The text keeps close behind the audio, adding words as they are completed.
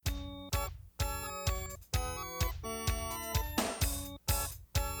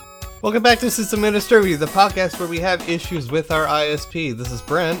Welcome back to System Ministry, the podcast where we have issues with our ISP. This is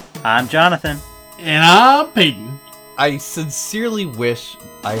Brent. I'm Jonathan. And I'm Peyton. I sincerely wish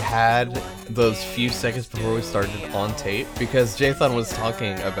I had those few seconds before we started on tape, because Jathan was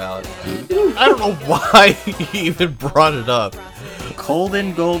talking about, I don't know why he even brought it up. Cold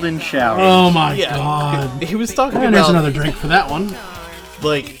and golden showers. Oh my god. He was talking And about... there's another drink for that one.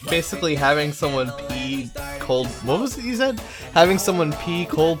 Like, basically having someone pee cold... What was it you said? Having someone pee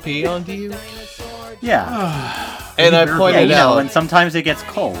cold pee onto you? Yeah. And I pointed out... and sometimes it gets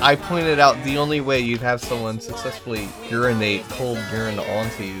cold. I pointed out the only way you'd have someone successfully urinate cold urine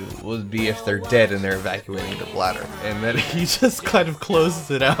onto you would be if they're dead and they're evacuating their bladder. And then he just kind of closes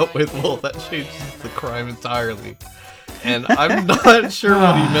it out with, well, that changes the crime entirely. And I'm not sure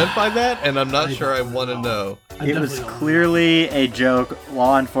what he meant by that, and I'm not sure I want to know. It was clearly a joke.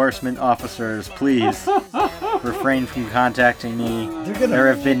 Law enforcement officers, please refrain from contacting me.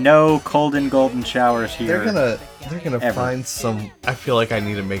 There have been no cold and golden showers here. They're gonna find some... I feel like I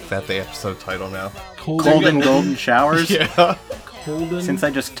need to make that the episode title now. Cold and golden showers? Yeah. Since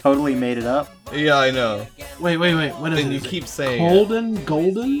I just totally made it up. Yeah, I know. Wait. What is it? And you keep saying Cold and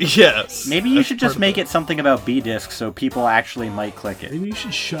golden? Yes. Maybe you should just make it something about B-Disc so people actually might click it. Maybe you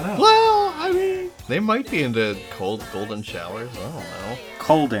should shut up. Well, I mean, they might be into cold golden showers. I don't know.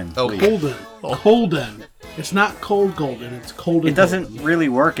 Colden. Oh, please. Colden. It's not cold golden. It's cold and It doesn't golden. really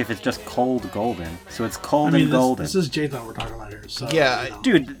work if it's just cold golden. So it's cold and golden. This is Jathan we're talking about here. So, Yeah, you know.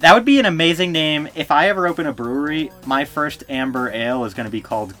 Dude, that would be an amazing name. If I ever open a brewery, my first amber ale is going to be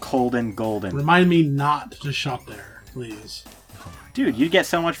called Cold and Golden. Remind me not to shop there, please. Dude, you'd get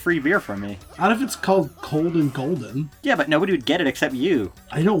so much free beer from me. Not if it's called cold and golden. Yeah, but nobody would get it except you.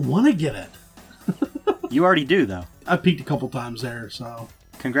 I don't want to get it. You already do, though. I peeked a couple times there, so...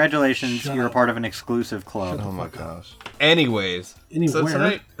 Congratulations, Shut you're up. a part of an exclusive club. Oh my gosh. Anyways, so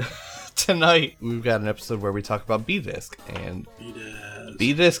Anywhere. tonight we've got an episode where we talk about B-Disc, and It is.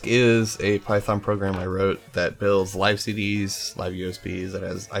 B-Disc is a Python program I wrote that builds live CDs, live USBs, that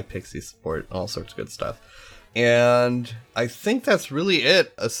has iPixie support, all sorts of good stuff. And I think that's really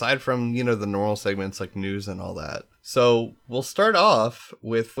it, aside from, you know, the normal segments like news and all that. So we'll start off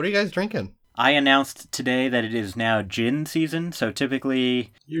with, what are you guys drinking? I announced today that it is now gin season, so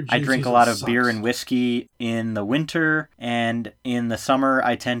typically Your I gin drink a season lot of sucks. beer and whiskey in the winter, and in the summer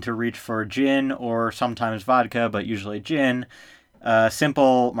I tend to reach for gin or sometimes vodka, but usually gin.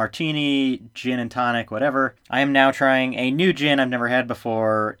 Simple martini, gin and tonic, whatever. I am now trying a new gin I've never had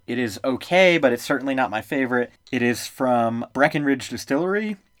before. It is okay, but it's certainly not my favorite. It is from Breckenridge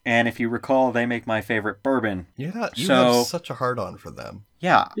Distillery, and if you recall, they make my favorite bourbon. Yeah, you So- have such a hard-on for them.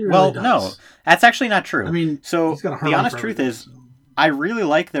 Yeah, He really well, does. no, that's actually not true. I mean, so he's got a hard the on honest for truth everything, is, so. I really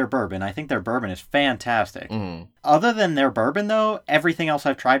like their bourbon. I think their bourbon is fantastic. Mm. Other than their bourbon, though, everything else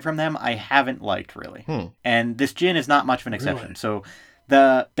I've tried from them, I haven't liked, really. And this gin is not much of an exception. Really? So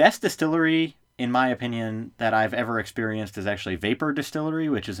the best distillery, in my opinion, that I've ever experienced is actually Vapor Distillery,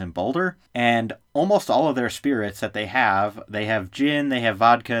 which is in Boulder. And almost all of their spirits that they have gin, they have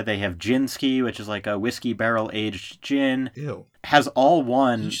vodka, they have Ginski, which is like a whiskey barrel-aged gin. Ew. Has all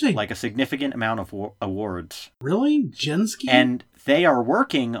won Did you say- like a significant amount of awards. Really? Jensky? And they are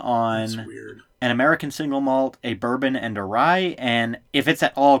working That's on weird. an American single malt, a bourbon, and a rye. And if it's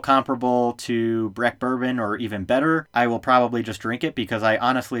at all comparable to Breck Bourbon or even better, I will probably just drink it because I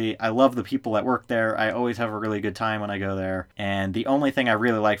love the people that work there. I always have a really good time when I go there. And the only thing I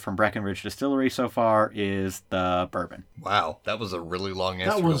really like from Breckenridge Distillery so far is the bourbon. Wow, that was a really long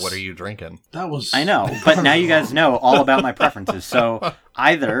answer to what are you drinking? That was... I know, but now you guys know all about my preferences. So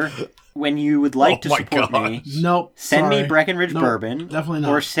either when you would like to support me, Nope. send me sorry. Breckenridge Nope, Bourbon, Definitely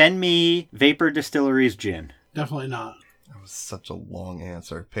not. or send me Vapor Distillery's gin. Definitely not. That was such a long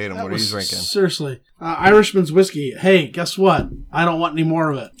answer. Peyton, That what are you was- drinking? Seriously. Irishman's whiskey. Hey, guess what? I don't want any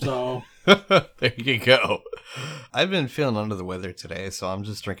more of it. So... There you go. I've been feeling under the weather today, so I'm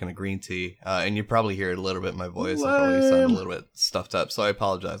just drinking a green tea. And you probably hear a little bit in my voice. I probably sound a little bit stuffed up, so I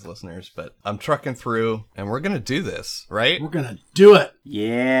apologize, listeners. But I'm trucking through, and we're going to do this, right? We're going to do it.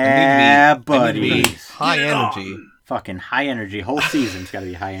 Yeah, I need to be buddy. high Get it energy. Fucking high energy. Whole season's got to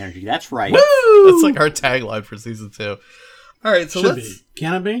be high energy. That's right. That's like our tagline for season 2. All right, so Should let's... be.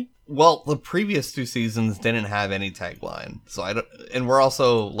 Can it be? Well, the previous 2 seasons didn't have any tagline. So I don't... And we're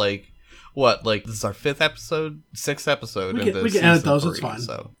also, like... What, like, this is our 5th episode? 6th episode? We into can edit season those. 3, It's fine.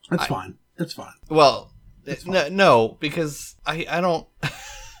 So It's fine. It's fine. Well, no, because I don't...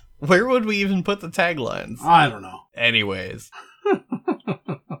 Where would we even put the taglines? I don't know. Anyways.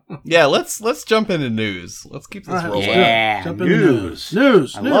 Yeah, let's jump into news. Let's keep this rolling. Yeah, Jump into news.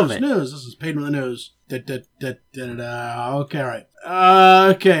 News. I love it. News. This is paid with the news. Okay, all right.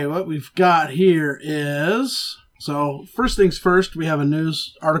 Okay, what we've got here is... So, first things first, we have a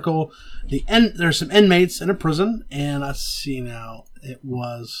news article. There's some inmates in a prison, and let's see now. It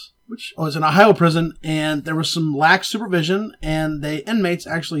was... it's an Ohio prison, and there was some lax supervision, and the inmates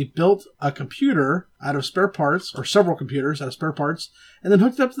actually built a computer out of spare parts, or several computers out of spare parts, and then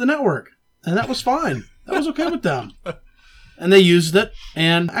hooked it up to the network. And that was fine. That was okay with them. And they used it,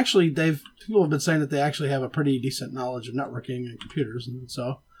 and actually people have been saying that they actually have a pretty decent knowledge of networking and computers, and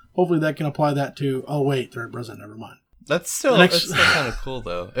so hopefully that can apply that to, they're in prison, never mind. That's still kind of cool,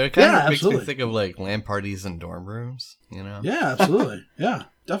 though. It kind of makes me think of, like, LAN parties in dorm rooms, you know? Yeah, absolutely. Yeah,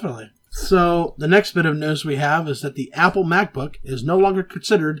 definitely. So, the next bit of news we have is that the Apple MacBook is no longer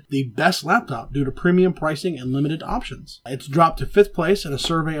considered the best laptop due to premium pricing and limited options. It's dropped to 5th place in a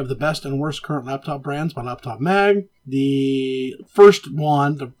survey of the best and worst current laptop brands by Laptop Mag. The first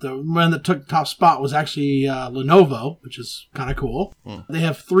one, the one that took the top spot, was actually Lenovo, which is kind of cool. They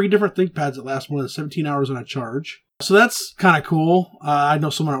have 3 different ThinkPads that last more than 17 hours on a charge. So that's kind of cool. I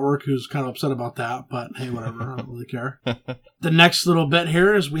know someone at work who's kind of upset about that, but hey, whatever. I don't really care. The next little bit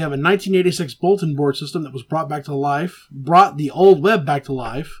here is we have a 1986 bulletin board system that was brought the old web back to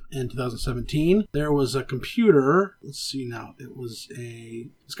life in 2017. There was a computer. Let's see now.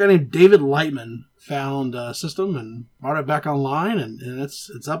 This guy named David Lightman found a system and brought it back online, and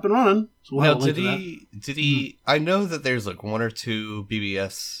it's up and running. So now, did he? I know that there's like 1 or 2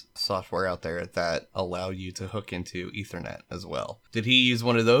 BBS software out there that allow you to hook into Ethernet as well. Did he use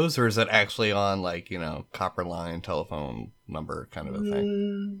one of those, or is it actually on, like, copper line, telephone number kind of a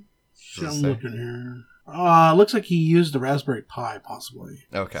thing? I'm looking here. Looks like he used the Raspberry Pi, possibly.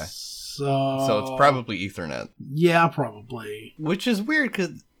 Okay. So it's probably Ethernet. Yeah, probably. Which is weird,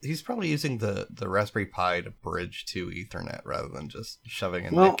 because he's probably using the Raspberry Pi to bridge to Ethernet rather than just shoving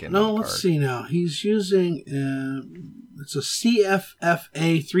a NIC in. No, let's see now. He's using it's a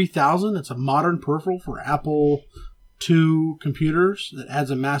CFFA 3000. It's a modern peripheral for Apple II computers that adds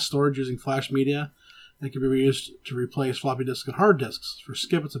a mass storage using flash media that can be reused to replace floppy disks and hard disks. For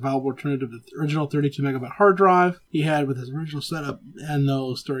Skip, it's a valuable alternative to the original 32 megabyte hard drive he had with his original setup and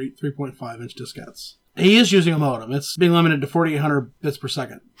those 3.5 inch diskettes. He is using a modem. It's being limited to 4,800 bits per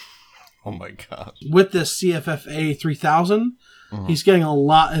second. Oh my god. With this CFFA 3000, he's getting a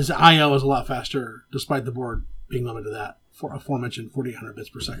lot, his I.O. is a lot faster, despite the board being limited to that, for aforementioned 4,800 bits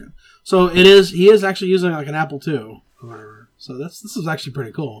per second. So he is actually using like an Apple II or whatever. So this is actually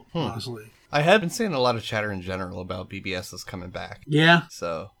pretty cool, honestly. I have been seeing a lot of chatter in general about BBSs coming back. Yeah.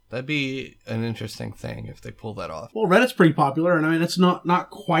 So that'd be an interesting thing if they pull that off. Well, Reddit's pretty popular, and I mean, it's not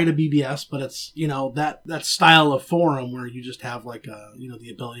quite a BBS, but it's, that style of forum where you just have like the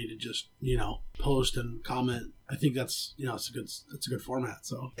ability to just, post and comment. I think that's, it's a good format.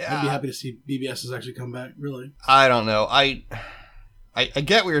 So yeah. I'd be happy to see BBSs actually come back, really. I don't know. I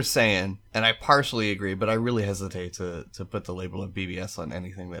get what you're saying, and I partially agree, but I really hesitate to put the label of BBS on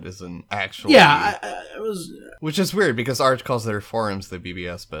anything that isn't actually... Yeah, it was... Which is weird, because Arch calls their forums the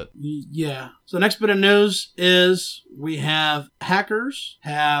BBS, but... Yeah. So the next bit of news is we have hackers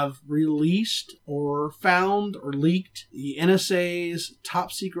have released or found or leaked the NSA's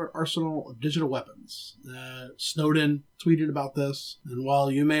top secret arsenal of digital weapons. Snowden tweeted about this, and while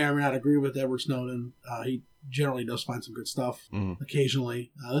you may or may not agree with Edward Snowden, he generally does find some good stuff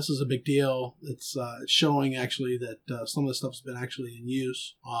occasionally. This is a big deal. It's showing actually that some of this stuff's been actually in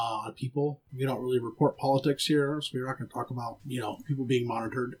use on people. We don't really report politics here, so we're not going to talk about people being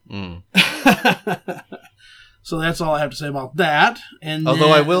monitored. So that's all I have to say about that. And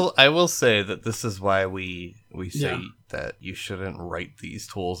although I will say that this is why we say that you shouldn't write these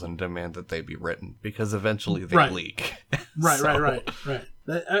tools and demand that they be written, because eventually they leak. Right.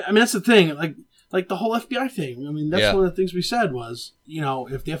 I mean, that's the thing. Like the whole FBI thing. I mean, that's one of the things we said was,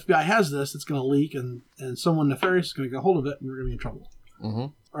 if the FBI has this, it's going to leak, and someone nefarious is going to get a hold of it, and we're going to be in trouble. Mm-hmm.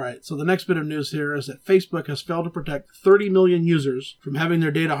 All right, so the next bit of news here is that Facebook has failed to protect 30 million users from having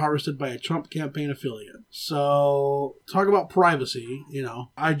their data harvested by a Trump campaign affiliate. So, talk about privacy,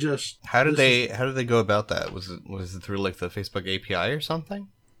 How did they go about that? Was it through like the Facebook API or something?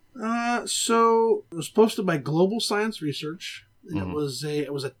 So it was posted by Global Science Research, and it was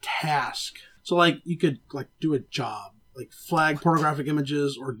a task. So like you could like do a job, like flag pornographic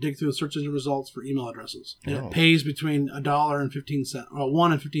images or dig through the search engine results for email addresses. And it pays between $1 and 15 cents, or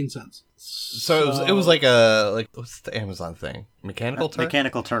 1 and 15 cents. So it was like what's the Amazon thing? Mechanical Turk?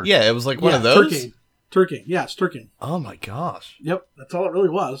 Mechanical Turk. Yeah, it was like one of those. Turkey. Turking. Yeah, it's turking. Oh my gosh. Yep, that's all it really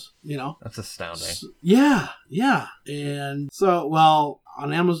was, you know. That's astounding. Yeah. And so, well,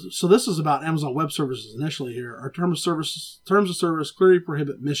 on Amazon, so this is about Amazon Web Services initially here. Our terms of service clearly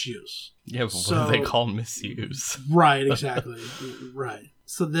prohibit misuse. Yeah, but what do they call misuse? Right, exactly. Right.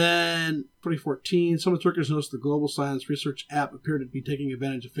 So then, 2014, some of Turkers noticed the global science research app appeared to be taking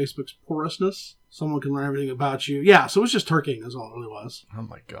advantage of Facebook's porousness. Someone can learn everything about you. Yeah, so it was just turking, is all it really was. Oh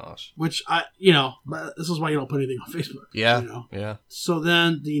my gosh. Which, this is why you don't put anything on Facebook. Yeah, You know? yeah. So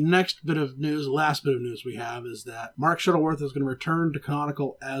then, the next bit of news, the last bit of news we have is that Mark Shuttleworth is going to return to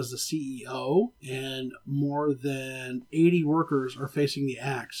Canonical as the CEO, and more than 80 workers are facing the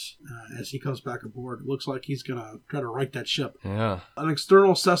axe as he comes back aboard. It looks like he's going to try to right that ship. Yeah. An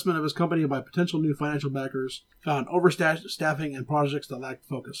external assessment of his company by potential new financial backers found overstaffing and projects that lacked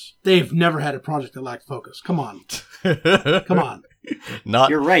focus. They've never had a project that lacked focus. Come on. Come on.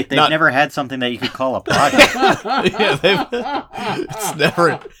 You're right. They've never had something that you could call a project. It's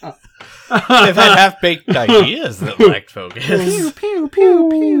never... They've had half-baked ideas that lacked focus. Pew, pew, pew,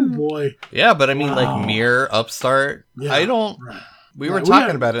 pew. Boy. Yeah, but I mean, like, Mirror, Upstart, Yeah, I don't... right. We were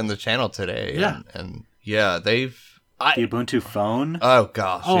talking about it in the channel today. Yeah. And yeah, they've... The Ubuntu phone. Oh,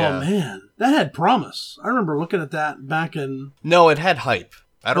 gosh, Oh, yeah. man. That had promise. I remember looking at that back in... No, it had hype.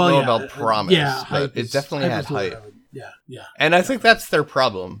 I don't know about promise, yeah, but it definitely had hype. Yeah. And I think that's their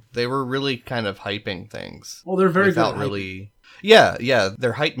problem. They were really kind of hyping things. Well, they're very without good at really... Yeah,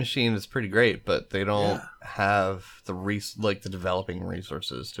 their hype machine is pretty great, but they don't have the developing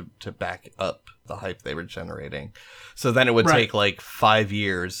resources to back up the hype they were generating. So then it would take like 5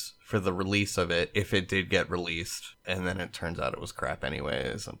 years for the release of it if it did get released, and then it turns out it was crap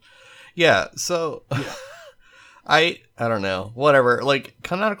anyways. And so I don't know, whatever. Like,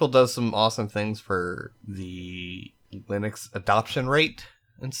 Canonical does some awesome things for the Linux adoption rate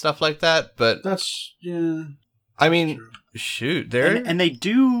and stuff like that, but that's I mean, true. shoot, they're And they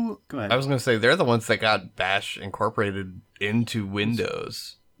do... Go ahead. I was gonna say they're the ones that got Bash incorporated into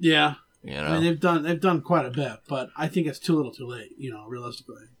Windows. Yeah. You know, I mean, they've done quite a bit, but I think it's too little too late,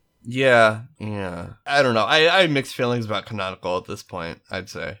 realistically. Yeah. I don't know. I have mixed feelings about Canonical at this point, I'd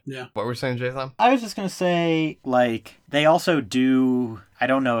say. Yeah. What were you saying, Jathan? I was just going to say, like, they also do, I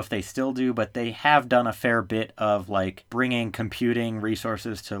don't know if they still do, but they have done a fair bit of, like, bringing computing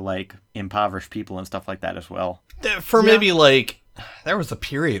resources to, like, impoverished people and stuff like that as well. For maybe, like, there was a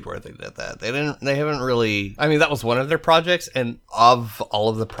period where they did that. They haven't really, I mean, that was one of their projects, and of all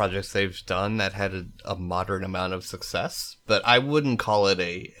of the projects they've done, that had a moderate amount of success, but I wouldn't call it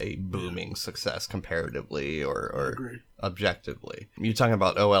a booming success comparatively or objectively. You're talking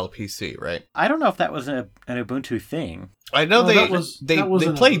about OLPC, right? I don't know if that was an Ubuntu thing. I know they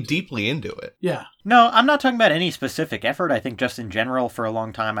wasn't played deeply into it. Yeah. No, I'm not talking about any specific effort. I think just in general, for a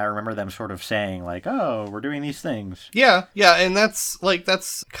long time, I remember them sort of saying, like, oh, we're doing these things. Yeah, and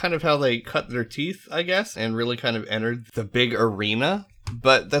that's kind of how they cut their teeth, I guess, and really kind of entered the big arena.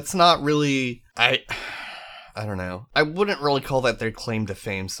 But that's not really... I don't know. I wouldn't really call that their claim to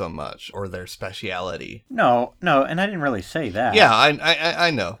fame so much, or their speciality. No, and I didn't really say that. Yeah, I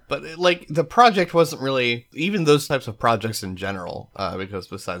know. But, like, the project wasn't really... Even those types of projects in general, because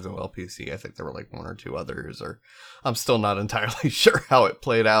besides OLPC, I think there were, like, one or two others, or... I'm still not entirely sure how it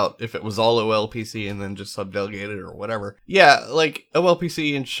played out, if it was all OLPC and then just subdelegated or whatever. Yeah, like,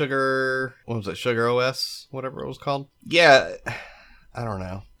 OLPC and Sugar... What was it? Sugar OS? Whatever it was called? Yeah, I don't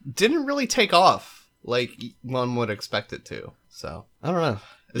know. Didn't really take off like one would expect it to. So, I don't know.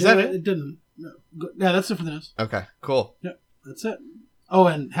 Is that it? It didn't. No. Yeah, that's it for the news. Okay, cool. Yep, that's it. Oh,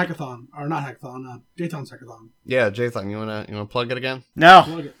 and Hackathon. Or not Hackathon, Dayton's Hackathon. Yeah, Jathan, you wanna plug it again? No.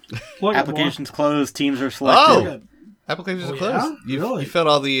 Plug it, Applications closed, teams are selected. Oh! Applications are Oh, closed. yeah? Really? You filled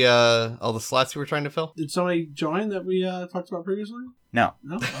all the slots you were trying to fill? Did somebody join that we talked about previously? No.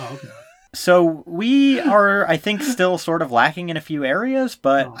 No? Oh, okay. So we are, I think, still sort of lacking in a few areas,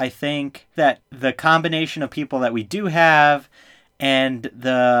 but I think that the combination of people that we do have and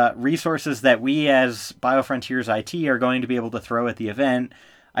the resources that we as BioFrontiers IT are going to be able to throw at the event,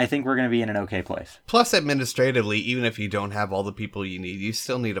 I think we're going to be in an okay place. Plus, administratively, even if you don't have all the people you need, you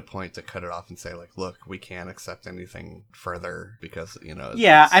still need a point to cut it off and say, like, look, we can't accept anything further because,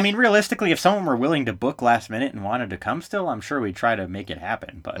 Yeah, I mean, realistically, if someone were willing to book last minute and wanted to come still, I'm sure we'd try to make it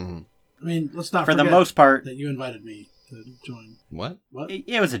happen, but... Mm-hmm. I mean, let's not for forget the most part, that you invited me to join. What?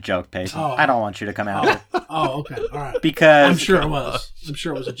 It was a joke, Peyton. Oh. I don't want you to come out. Oh, okay. All right. Because I'm sure it was. I'm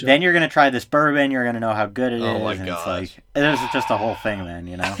sure it was a joke. then you're going to try this bourbon, you're going to know how good it is. Oh my and gosh. it's like, there's just a whole thing then,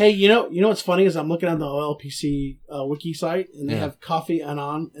 Hey, you know what's funny is I'm looking on the OLPC wiki site, and they have Coffee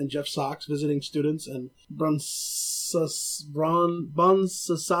Anon and Jeff Sox visiting students, and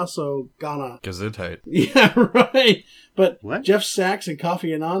Sasso Ghana. Gesundheit. Yeah, right. But What? Jeff Sachs and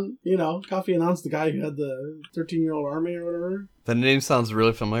Kofi Annan, Kofi Annan's the guy who had the 13-year-old army or whatever. The name sounds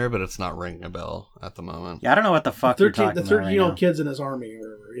really familiar, but it's not ringing a bell at the moment. Yeah, I don't know what the fuck you're talking The about right 13-year-old now. kids in his army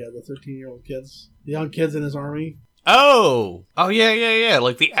or whatever. Yeah, the 13-year-old kids. The young kids in his army. Oh, yeah.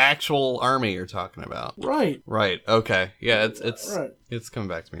 Like the actual army you're talking about. Right. Right. Okay. Yeah, it's Right. it's coming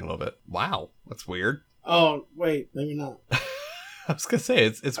back to me a little bit. Wow, that's weird. Oh, wait, maybe not. I was gonna say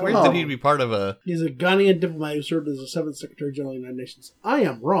it's weird Oh. that he'd be part of a. He's a Ghanaian diplomat who served as the 7th Secretary General of the United Nations. I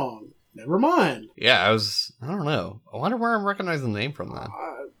am wrong. Never mind. Yeah, I don't know. I wonder where I'm recognizing the name from then.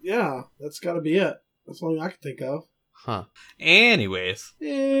 Yeah, that's got to be it. That's the only thing I can think of. Huh. Anyways,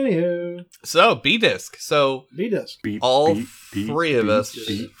 Anywho, so B-Disc. So B-Disc. all three of us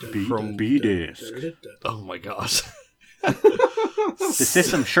from B-Disc. Oh my gosh. The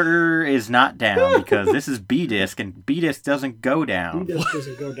system sure is not down because this is B-Disc and B-Disc doesn't go down. B-Disc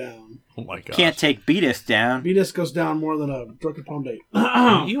doesn't go down. Oh my gosh. Can't take B-Disc down. B-Disc goes down more than a drunken palm date.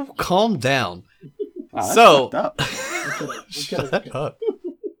 You calm down. Wow, that's So- fucked up. Shut up.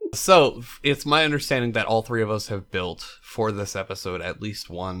 So, it's my understanding that all three of us have built for this episode at least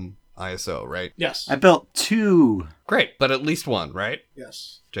one ISO, right? Yes. I built two. Great, but at least one, right?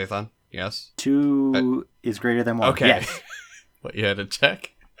 Yes. Jathan? Yes? Two is greater than one. Okay. Yes. What, you had to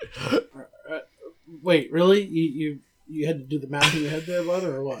check? Wait, really? You had to do the math in your head there, bud,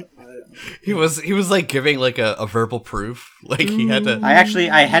 or what? He was like giving like a verbal proof. Like he had to.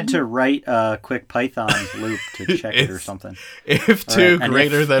 I had to write a quick Python loop to check it or It's- something. If Or two an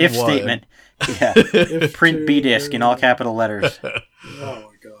greater than if one. statement. Yeah. If Print two- B-Disc in all capital letters. Oh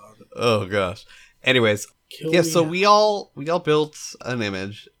my god. Oh gosh. Anyways, Kill yeah. me So now. we all built an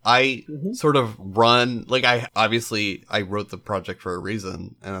image. I Mhm. sort of run like I wrote the project for a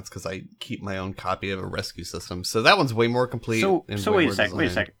reason, and that's because I keep my own copy of a rescue system. So that one's way more complete. So and wait way a more sec. Wait a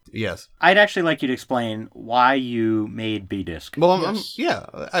designed. second. Yes. I'd actually like you to explain why you made B-Disc. Well, Yes.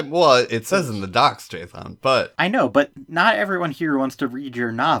 well, it says in the docs, Jathan, but I know, but not everyone here wants to read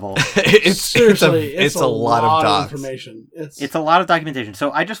your novel. Seriously, it's a lot of docs. information. It's a lot of documentation.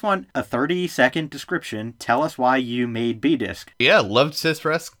 So I just want a 30-second description. Tell us why you made B-Disc. Yeah, loved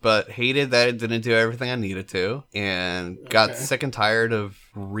Sysresc, but hated that it didn't do everything I needed to, and got Okay. sick and tired of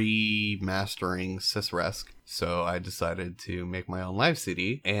remastering Sysresc. So I decided to make my own live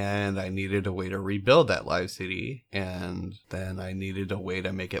CD, and I needed a way to rebuild that live CD, and then I needed a way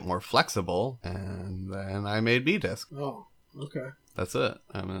to make it more flexible, and then I made B-Disc. Oh, okay. That's it.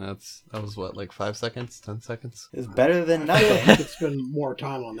 I mean, that was what, like 5 seconds, 10 seconds? It's better than I feel like I nothing. could spend more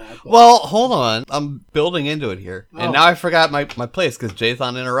time on that. But Well, hold on. I'm building into it here, Oh. and now I forgot my place because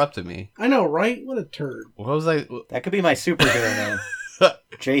Jathan interrupted me. I know, right? What a turd. What was I? That could be my superhero name.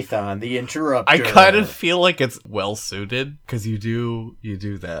 Jathan, the Interrupter. I kind of feel like it's well suited because you do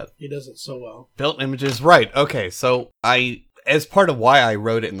that. He does it so well. Built images, right? Okay, so as part of why I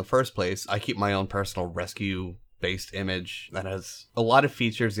wrote it in the first place, I keep my own personal rescue based image that has a lot of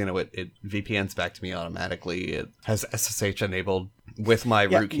features. You know, it VPNs back to me automatically. It has SSH enabled with my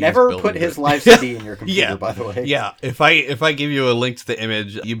root keys. never built put into his it. live CD in your computer, Yeah. by the way. Yeah, if I give you a link to the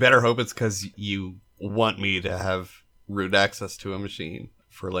image, you better hope it's because you want me to have root access to a machine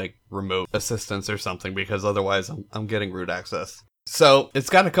for like remote assistance or something, because otherwise I'm getting root access. So it's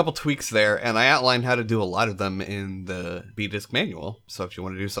got a couple tweaks there, and I outlined how to do a lot of them in the B-Disc manual. So if you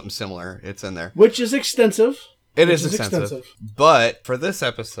want to do something similar, it's in there. Which is extensive. It Which is is extensive. extensive. But for this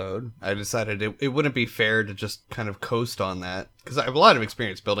episode, I decided it wouldn't be fair to just kind of coast on that, because I have a lot of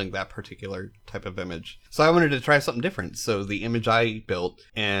experience building that particular type of image. So I wanted to try something different. So the image I built,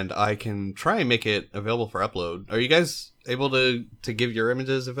 and I can try and make it available for upload. Are you guys able to give your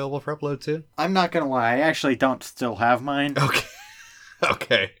images available for upload too? I'm not going to lie. I actually don't still have mine. Okay.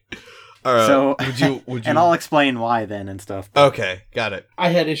 Okay. All right. So, would you and I'll explain why then and stuff. Okay, got it. I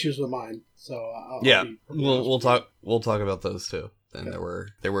had issues with mine, so I'll Yeah, be- we'll talk about those too. And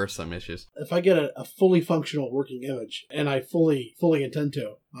there were some issues. If I get a fully functional working image, and I fully intend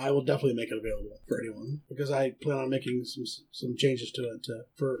to, I will definitely make it available for anyone, because I plan on making some changes to it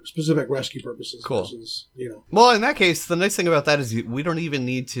for specific rescue purposes. Cool. Versus, Well, in that case, the nice thing about that is we don't even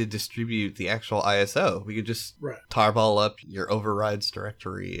need to distribute the actual ISO. We could just right. tarball up your overrides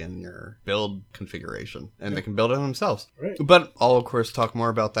directory and your build configuration, and they can build it themselves. Right. But I'll, of course, talk more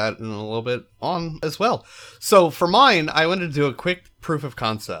about that in a little bit on as well. So for mine, I wanted to do a quick proof of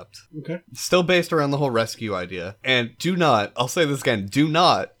concept. Okay. Still based around the whole rescue idea. And do not, I'll say this again, do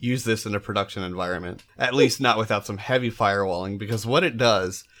not use this in a production environment. At least not without some heavy firewalling, because what it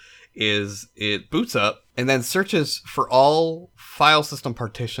does is it boots up and then searches for all file system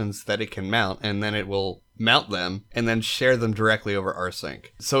partitions that it can mount, and then it will mount them and then share them directly over rsync.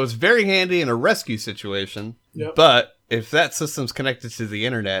 So it's very handy in a rescue situation. Yep. But if that system's connected to the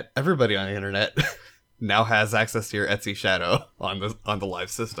internet, everybody on the internet now has access to your Etsy shadow on the live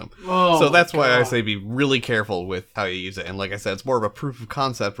system. Oh, so that's why I God. say be really careful with how you use it. And like I said, it's more of a proof of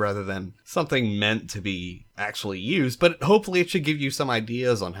concept rather than something meant to be actually used. But hopefully it should give you some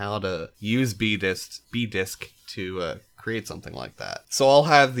ideas on how to use BDisk to create something like that. So I'll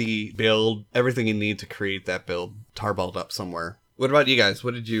have the build, everything you need to create that build, tarballed up somewhere. What about you guys?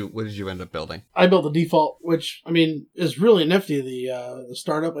 What did you end up building? I built the default, which I mean is really nifty. The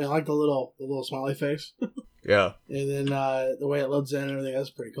startup, I like the little smiley face, Yeah. and then the way it loads in and everything.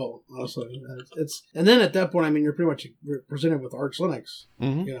 That's pretty cool, honestly. And then at that point, I mean, you're pretty much presented with Arch Linux,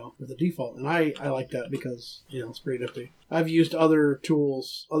 Mm-hmm. with the default, and I like that because it's pretty nifty. I've used other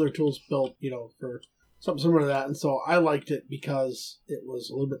tools built for something similar to that, and so I liked it because it was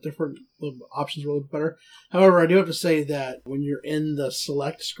a little bit different. Options were a little bit better. However, I do have to say that when you're in the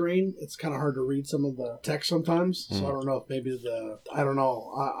select screen, it's kind of hard to read some of the text sometimes. So I don't know if maybe I don't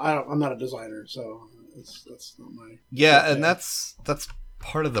know. I'm not a designer, so that's not my. Yeah, and that's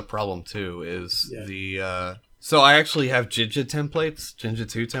part of the problem too. Is the so I actually have Jinja 2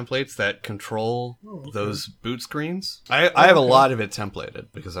 templates that control those boot screens. I have a lot of it templated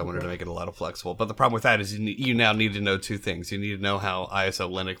because I wanted to make it a lot of flexible. But the problem with that is you now need to know two things. You need to know how ISO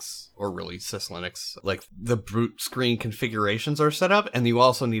Linux, or really syslinux, like the boot screen configurations are set up, and you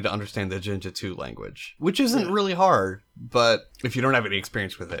also need to understand the Jinja 2 language, which isn't really hard. But if you don't have any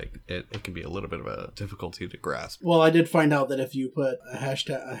experience with it, it can be a little bit of a difficulty to grasp. Well, I did find out that if you put a hash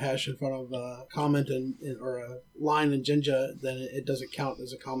in front of a comment or a line in Jinja, then it doesn't count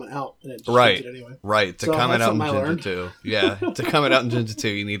as a comment out, and it just shoots it anyway. Right. To So comment that's out in something I learned. Jinja 2. Yeah. To comment out in Jinja 2,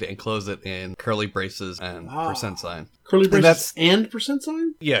 you need to enclose it in curly braces and percent sign. Curly And braces and percent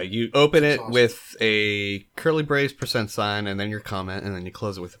sign? Yeah, you open it awesome. with a curly brace percent sign, and then your comment, and then you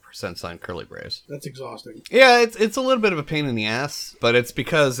close it with a percent sign curly brace. That's exhausting. Yeah, it's a little bit of a pain in the ass, but it's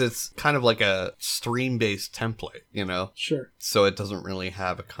because it's kind of like a stream-based template, Sure. So it doesn't really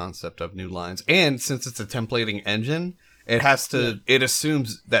have a concept of new lines. And since it's a templating engine, it has to. It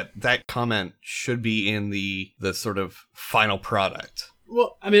assumes that comment should be in the sort of final product.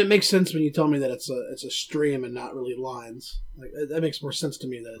 Well, I mean, it makes sense when you tell me that it's a stream and not really lines. Like that makes more sense to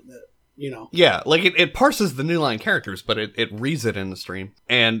me that. Yeah, like it parses the new line characters, but it reads it in the stream.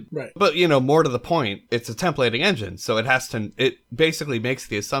 And Right. But more to the point, it's a templating engine, so it basically makes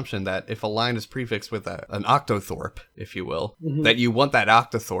the assumption that if a line is prefixed with an octothorpe, if you will, that you want that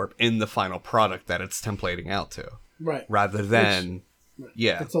octothorpe in the final product that it's templating out to. Right. Rather than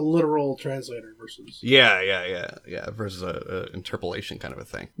yeah. It's a literal translator versus. Yeah, versus a interpolation kind of a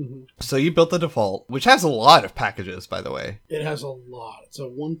thing. Mm-hmm. So you built the default, which has a lot of packages, by the way. It has a lot. It's a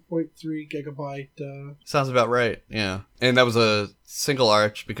 1.3 gigabyte. Sounds about right, yeah. And that was a single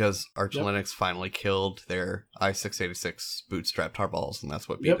Arch because Arch Yep. Linux finally killed their i686 bootstrap tarballs, and that's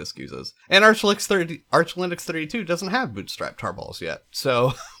what Yep. BDisk uses. And Arch Linux 32 doesn't have bootstrap tarballs yet,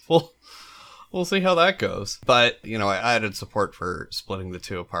 so we'll see how that goes. But, I added support for splitting the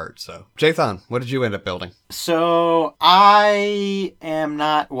two apart, so. Jathan, what did you end up building? So I am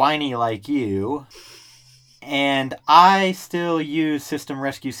not whiny like you, and I still use System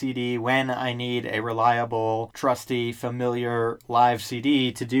Rescue CD when I need a reliable, trusty, familiar live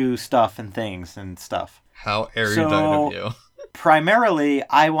CD to do stuff and things and stuff. How erudite of you. Primarily,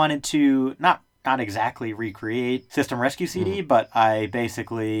 I wanted to not exactly recreate System Rescue CD, but I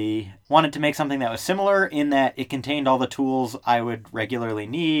basically wanted to make something that was similar in that it contained all the tools I would regularly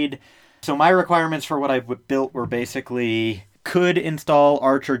need. So my requirements for what I built were basically could install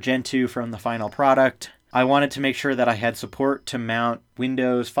Arch or Gentoo from the final product. I wanted to make sure that I had support to mount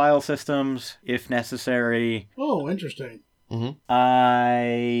Windows file systems if necessary. Oh, interesting. Mm-hmm.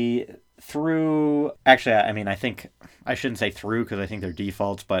 I think I shouldn't say through because I think they're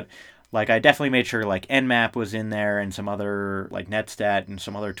defaults, but I definitely made sure Nmap was in there and some other netstat and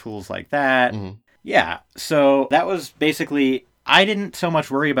some other tools like that. Mm-hmm. Yeah, so that was basically, I didn't so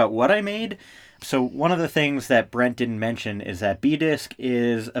much worry about what I made. So one of the things that Brent didn't mention is that BDisk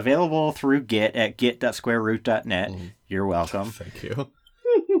is available through Git at git.squareroot.net. Mm-hmm. You're welcome. Thank you.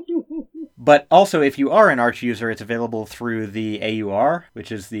 But also, if you are an Arch user, it's available through the AUR,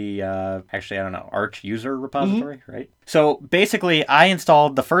 which is the, Arch user repository, right? So basically, I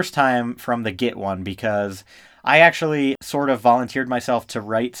installed the first time from the Git one because I actually sort of volunteered myself to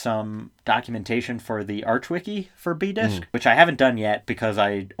write some documentation for the ArchWiki for BDisk, which I haven't done yet because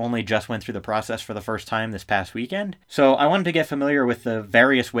I only just went through the process for the first time this past weekend. So I wanted to get familiar with the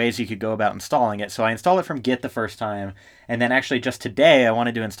various ways you could go about installing it. So I installed it from Git the first time, and then actually just today I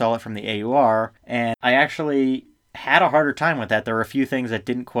wanted to install it from the AUR, and I actually had a harder time with that. There were a few things that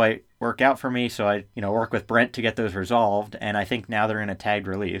didn't quite work out for me, so I, work with Brent to get those resolved, and I think now they're in a tagged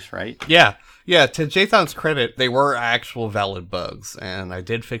release, right? Yeah. To Jathan's credit, they were actual valid bugs, and I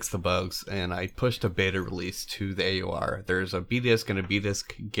did fix the bugs, and I pushed a beta release to the AUR. There's a BDisk and a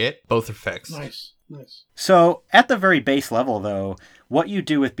BDisk Git. Both are fixed. Nice. So at the very base level, though, what you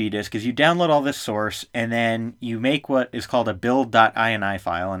do with BDisk is you download all this source, and then you make what is called a build.ini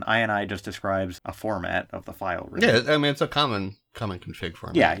file, and ini just describes a format of the file. Really. Yeah, I mean, it's a common config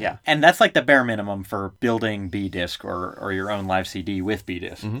format. Yeah. And that's like the bare minimum for building BDisk or your own live CD with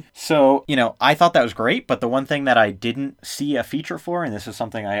BDisk. Mm-hmm. So, I thought that was great, but the one thing that I didn't see a feature for, and this is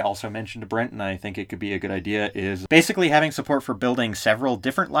something I also mentioned to Brent, and I think it could be a good idea, is basically having support for building several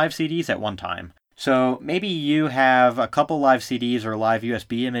different live CDs at one time. So maybe you have a couple live CDs or live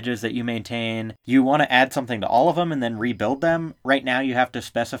USB images that you maintain. You want to add something to all of them and then rebuild them. Right now you have to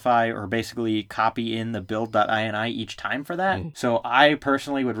specify or basically copy in the build.ini each time for that. So I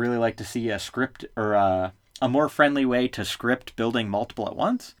personally would really like to see a script or a more friendly way to script building multiple at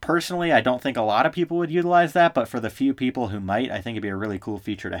once. Personally, I don't think a lot of people would utilize that, but for the few people who might, I think it'd be a really cool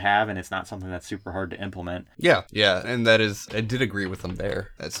feature to have, and it's not something that's super hard to implement. Yeah, and I did agree with them there.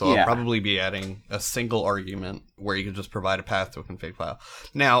 So I'll probably be adding a single argument where you can just provide a path to a config file.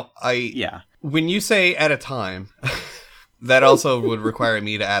 Now, when you say at a time, that also would require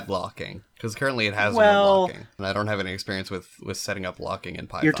me to add locking. Because currently it has no locking, and I don't have any experience with setting up locking in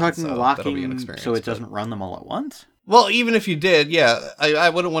Python. You're talking locking, that'll be an experience, so it doesn't run them all at once? Well, even if you did, I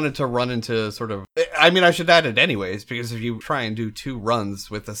wouldn't want it to run into sort of... I mean, I should add it anyways, because if you try and do 2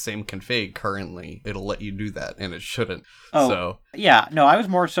 runs with the same config currently, it'll let you do that, and it shouldn't. Yeah, no, I was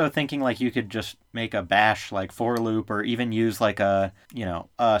more so thinking like you could just make a bash like for loop, or even use like a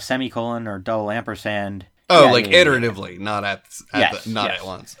semicolon or double ampersand. Iteratively, not at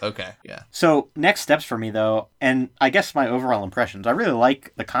once. Okay, yeah. So next steps for me, though, and I guess my overall impressions, I really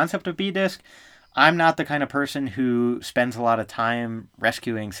like the concept of BDisk. I'm not the kind of person who spends a lot of time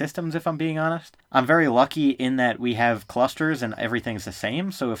rescuing systems, if I'm being honest. I'm very lucky in that we have clusters and everything's the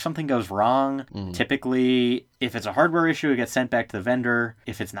same. So if something goes wrong, typically, if it's a hardware issue, it gets sent back to the vendor.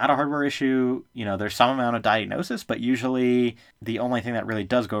 If it's not a hardware issue, there's some amount of diagnosis, but usually the only thing that really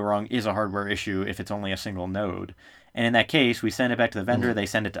does go wrong is a hardware issue if it's only a single node. And in that case, we send it back to the vendor, they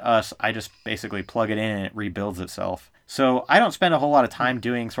send it to us, I just basically plug it in and it rebuilds itself. So I don't spend a whole lot of time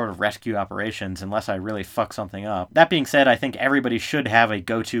doing sort of rescue operations unless I really fuck something up. That being said, I think everybody should have a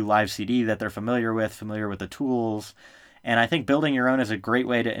go-to live CD that they're familiar with the tools. And I think building your own is a great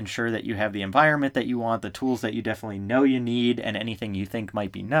way to ensure that you have the environment that you want, the tools that you definitely know you need, and anything you think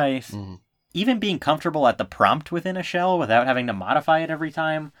might be nice. Even being comfortable at the prompt within a shell without having to modify it every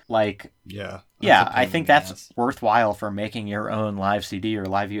time, I think that's worthwhile for making your own live CD or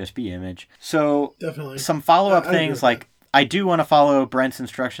live USB image. So definitely some follow-up things like I do want to follow Brent's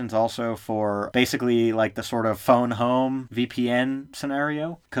instructions also for basically like the sort of phone home VPN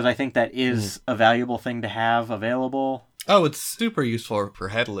scenario, because I think that is a valuable thing to have available. Oh, it's super useful for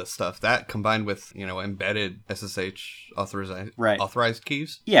headless stuff. That combined with, embedded SSH authorized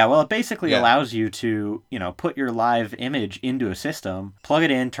keys. Yeah, well, it basically allows you to, put your live image into a system, plug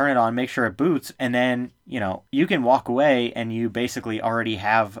it in, turn it on, make sure it boots, and then, you can walk away and you basically already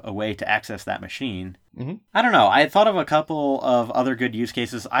have a way to access that machine. I don't know. I thought of a couple of other good use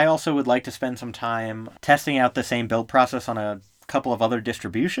cases. I also would like to spend some time testing out the same build process on a couple of other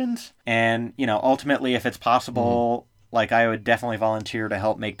distributions. And, ultimately, if it's possible... Like, I would definitely volunteer to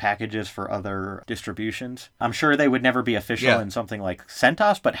help make packages for other distributions. I'm sure they would never be official in something like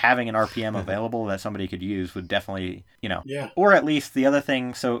CentOS, but having an RPM available that somebody could use would definitely, Or at least the other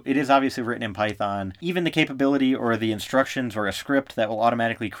thing, so it is obviously written in Python. Even the capability or the instructions or a script that will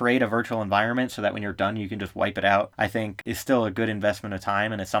automatically create a virtual environment so that when you're done, you can just wipe it out, I think is still a good investment of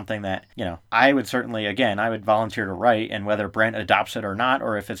time. And it's something that, I would certainly, I would volunteer to write. And whether Brent adopts it or not,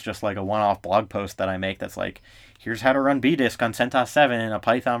 or if it's just like a one-off blog post that I make that's like, here's how to run BDisk on CentOS 7 in a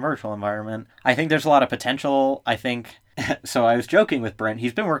Python virtual environment. I think there's a lot of potential. So I was joking with Brent.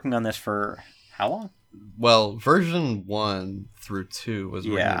 He's been working on this for how long? Well, version 1 through 2 was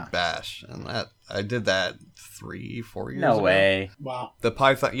written in Bash, and I did that 3-4 years ago. No way. Wow. The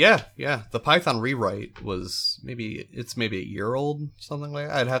Python, the Python rewrite was maybe a year old, something like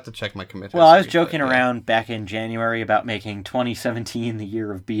that. I'd have to check my commit history. Well, I was joking around back in January about making 2017 the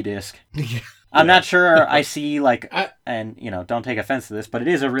year of BDisk. I'm not sure I see, like, I- and, don't take offense to this, but it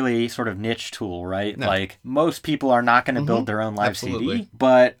is a really sort of niche tool, right? No. Like, most people are not going to build their own live Absolutely. CD,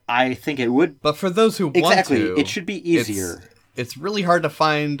 but I think it would. But for those who want Exactly. to, It should be easier. It's really hard to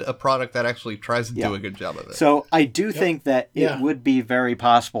find a product that actually tries to do a good job of it. So I do think that it Yeah. would be very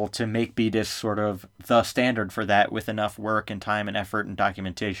possible to make BDIS sort of the standard for that with enough work and time and effort and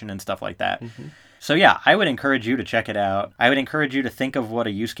documentation and stuff like that. So yeah, I would encourage you to check it out. I would encourage you to think of what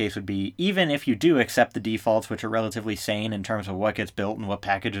a use case would be, even if you do accept the defaults, which are relatively sane in terms of what gets built and what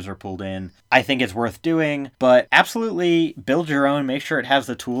packages are pulled in. I think it's worth doing, but absolutely build your own. Make sure it has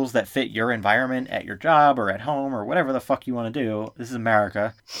the tools that fit your environment at your job or at home or whatever the fuck you want to do. This is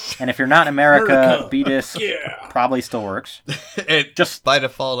America. And if you're not in America, BDIS probably still works. It just by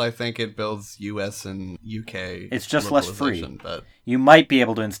default, I think it builds US and UK. It's just less free. localization, but You might be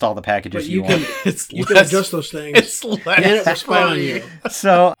able to install the packages But you want. you can adjust those things. It's less And it will spy on you.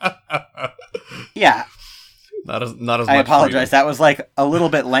 So, yeah, Not as much. I apologize. for you. That was like a little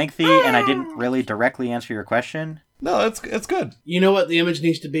bit lengthy, and I didn't really directly answer your question. No, it's good. You know what the image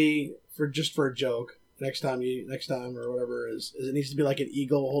needs to be for a joke. Next time or whatever is it needs to be like an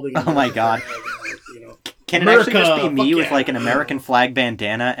eagle holding. Oh my God. Can it actually just be me with like an American flag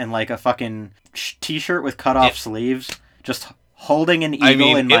bandana and like a fucking t-shirt with cut off sleeves, just holding an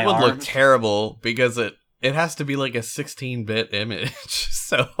eagle in my it would arms? look terrible because it has to be like a 16-bit image,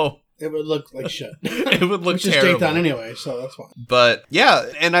 so It would look like shit. it would look Which is terrible. Jathan anyway, so that's fine. But yeah,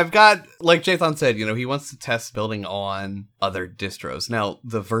 and I've got, like Jathan said, he wants to test building on other distros. Now,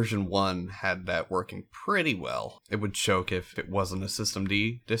 the version 1 had that working pretty well. It would choke if it wasn't a System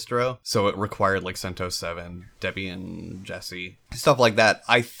D distro, so it required like CentOS 7, Debian, Jessie, stuff like that.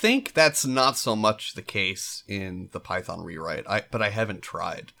 I think that's not so much the case in the Python rewrite, but I haven't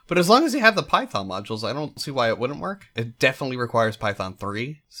tried. But as long as you have the Python modules, I don't see why it wouldn't work. It definitely requires Python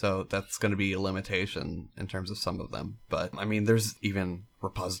 3, so that's going to be a limitation in terms of some of them. But, I mean, there's even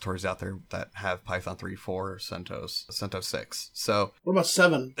repositories out there that have Python 3 for CentOS 6. So, What about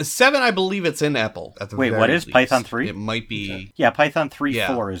 7? 7, I believe it's in Apple at the Wait, very what is least. Python 3? It might be... Okay. Yeah, Python 3.4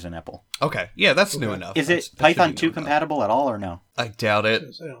 Yeah. is in Apple. Okay, yeah, that's new enough. Is That's- it that should Python be 2 new enough. compatible at all or no? I doubt it.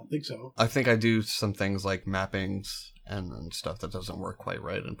 I don't think so. I think I do some things like mappings and stuff that doesn't work quite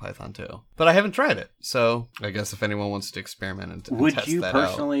right in Python 2. But I haven't tried it, so I guess if anyone wants to experiment and Would test you that out.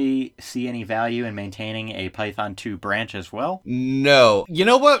 personally see any value in maintaining a Python 2 branch as well? No. You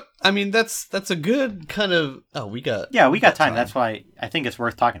know what? I mean, that's a good kind of... Oh, we got time. That's why I think it's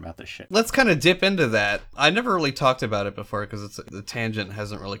worth talking about this shit. Let's kind of dip into that. I never really talked about it before because the tangent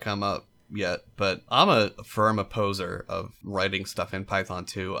hasn't really come up yet, but I'm a firm opposer of writing stuff in Python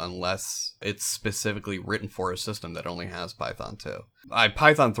 2 unless it's specifically written for a system that only has Python 2.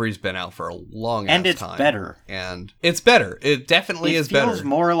 Python 3's been out for a long And it's time. better. And it's better. It definitely is better. It feels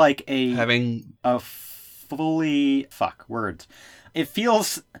more like a fully... Fuck, words. It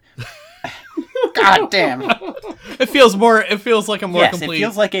feels... God damn. It feels like a more complete... it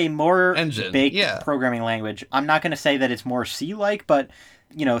feels like a more engine. baked Yeah. programming language. I'm not going to say that it's more C-like, but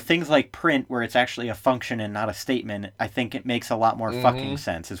things like print, where it's actually a function and not a statement, I think it makes a lot more fucking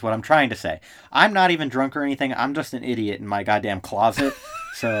sense, is what I'm trying to say. I'm not even drunk or anything. I'm just an idiot in my goddamn closet,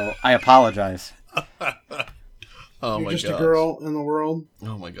 so I apologize. Oh You're my just gosh. a girl in the world.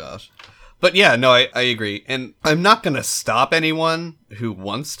 Oh my gosh. But yeah, no, I agree. And I'm not going to stop anyone who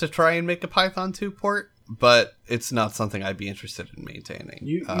wants to try and make a Python 2 port, but it's not something I'd be interested in maintaining.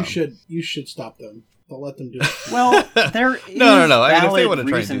 You should stop them. Don't let them do it. Well, there is No. I mean, if they valid wanna try and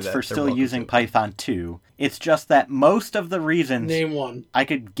do reasons that, for they're still welcome using to. Python 2. It's just that most of the reasons... Name one. I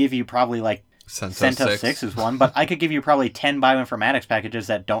could give you probably like CentOS 6 is one, but I could give you probably 10 bioinformatics packages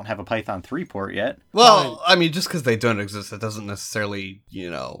that don't have a Python 3 port yet. Well, I mean, just because they don't exist, that doesn't necessarily,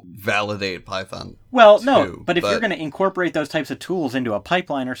 validate Python. Well, no, 2, but if you're going to incorporate those types of tools into a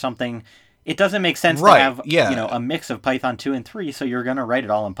pipeline or something, it doesn't make sense Right, to have yeah. a mix of Python 2 and 3, so you're going to write it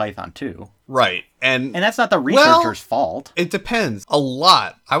all in Python 2. Right. And that's not the researcher's fault. It depends. A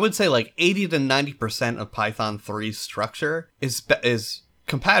lot. I would say like 80 to 90% of Python 3's structure is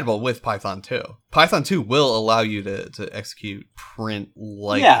compatible with Python 2. Python 2 will allow you to execute print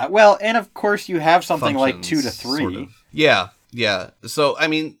like... Yeah, well, and of course you have something like 2 to 3. sort of. Yeah. So, I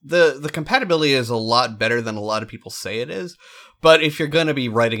mean, the compatibility is a lot better than a lot of people say it is. But if you're going to be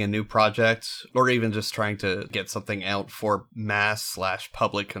writing a new project or even just trying to get something out for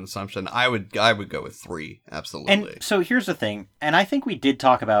mass/public consumption, I would go with 3. Absolutely. And so here's the thing, and I think we did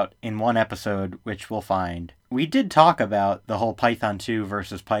talk about in one episode, which we'll find, we did talk about the whole Python 2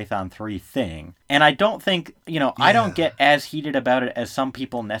 versus Python 3 thing. And I don't think, I don't get as heated about it as some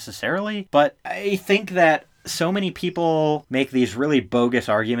people necessarily, but I think that so many people make these really bogus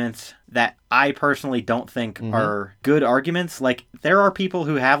arguments that I personally don't think are good arguments. Like, there are people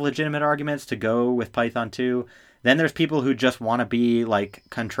who have legitimate arguments to go with Python 2. Then there's people who just want to be, like,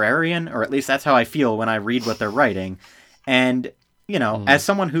 contrarian, or at least that's how I feel when I read what they're writing. And, you know, as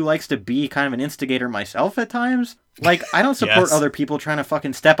someone who likes to be kind of an instigator myself at times, like, I don't support other people trying to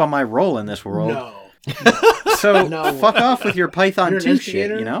fucking step on my role in this world. No. So, fuck off with your Python 2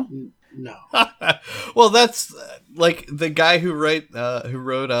 shit, you know? No. Well, that's like the guy who wrote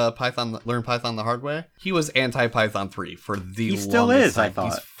Python, Learn Python the Hard Way. He was anti-Python 3 for the He still longest is, time. I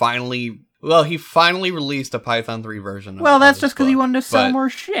thought. He finally released a Python 3 version. Well, that's just because he wanted to sell more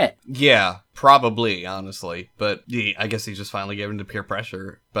shit. Yeah, probably, honestly. But I guess he just finally gave in to peer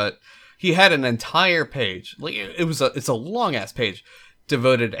pressure. But he had an entire page. Like, it's a long ass page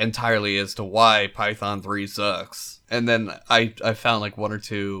devoted entirely as to why Python 3 sucks. And then I found like one or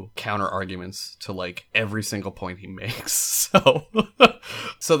two counter arguments to like every single point he makes.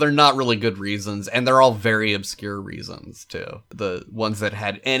 So they're not really good reasons, and they're all very obscure reasons too. The ones that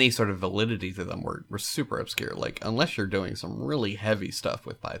had any sort of validity to them were super obscure. Like, unless you're doing some really heavy stuff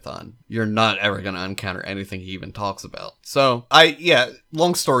with Python, you're not ever going to encounter anything he even talks about. So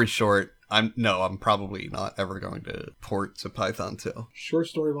long story short, I'm probably not ever going to port to Python 2. Short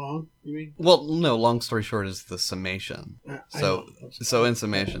story long, you mean? Well, no, long story short is the summation. So in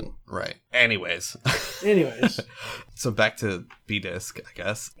summation, right. Anyways. So back to BDisk, I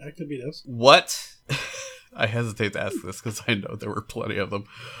guess. Back to BDisk. What? I hesitate to ask this because I know there were plenty of them.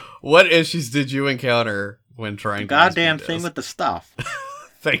 What issues did you encounter when trying to goddamn use BDisk? thing with the stuff.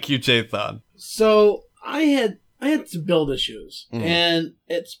 Thank you, Jathan. So I had some build issues, and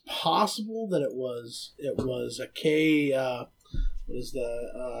it's possible that it was a KC.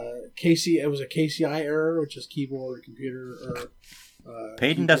 It was a KCI error, which is keyboard computer error.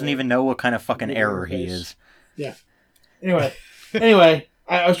 Peyton doesn't even know what kind of fucking error he is. Yeah. Anyway,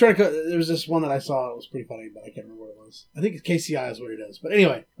 I was trying to. There was this one that I saw. It was pretty funny, but I can't remember what it was. I think it's KCI is what it is. But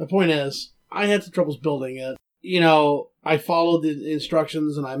anyway, the point is, I had some troubles building it. You know, I followed the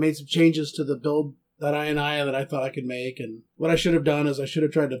instructions and I made some changes to the build that I thought I could make. And what I should have done is I should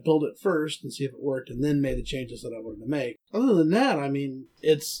have tried to build it first and see if it worked, and then made the changes that I wanted to make. Other than that, I mean,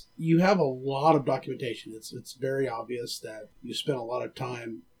 you have a lot of documentation. It's very obvious that you spent a lot of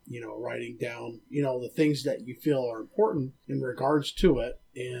time, you know, writing down, you know, the things that you feel are important in regards to it.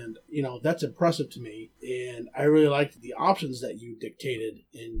 And, you know, that's impressive to me. And I really liked the options that you dictated.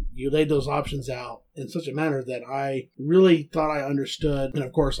 And you laid those options out in such a manner that I really thought I understood. And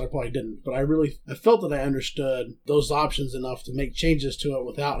of course, I probably didn't. But I felt that I understood those options enough to make changes to it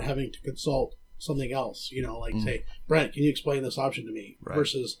without having to consult something else. You know, like say, Brent, can you explain this option to me? Right.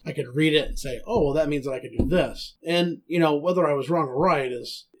 Versus I could read it and say, oh, well, that means that I could do this. And, you know, whether I was wrong or right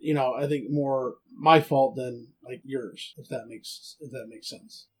is, you know, I think more my fault than like yours, if that makes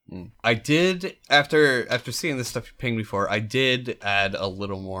sense. I did, after seeing this stuff you pinged me for, I did add a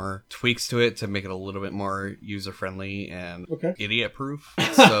little more tweaks to it to make it a little bit more user friendly and idiot proof.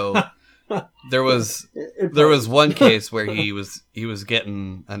 So there was one case where he was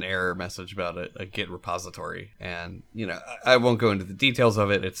getting an error message about a Git repository, and you know, I won't go into the details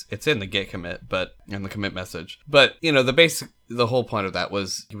of it. It's in the Git commit, but in the commit message. But you know, the whole point of that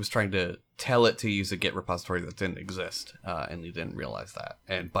was he was trying to tell it to use a Git repository that didn't exist, and he didn't realize that.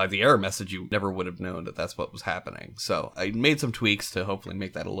 And by the error message, you never would have known that that's what was happening. So I made some tweaks to hopefully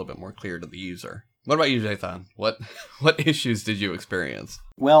make that a little bit more clear to the user. What about you, Jathan? What issues did you experience?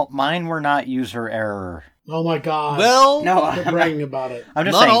 Well, mine were not user error. Oh my god. Well, no, I'm bragging about it. I'm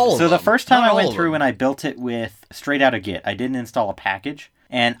just saying. So the first time I went through and I built it with straight out of Git, I didn't install a package.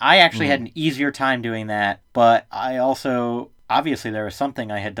 And I actually had an easier time doing that. But I also, obviously there was something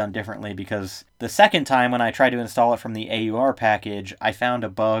I had done differently, because the second time when I tried to install it from the AUR package, I found a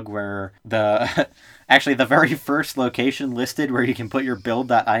bug where actually the very first location listed where you can put your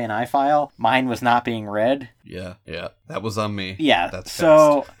build.ini file, mine was not being read. Yeah, that was on me. Yeah, that's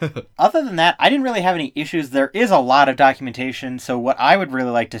so other than that, I didn't really have any issues. There is a lot of documentation, so what I would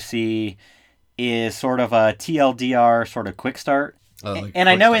really like to see is sort of a TLDR sort of quick start. And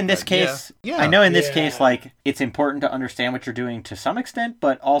I know in this case, case, like, it's important to understand what you're doing to some extent,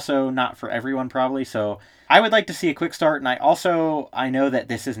 but also not for everyone probably. So I would like to see a quick start. And I know that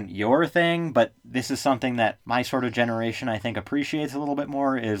this isn't your thing, but this is something that my sort of generation, I think, appreciates a little bit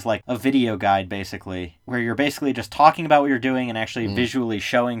more, is like a video guide, basically, where you're basically just talking about what you're doing and actually visually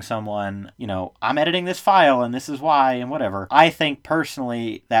showing someone, you know, I'm editing this file and this is why and whatever. I think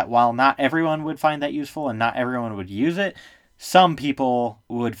personally that while not everyone would find that useful and not everyone would use it, some people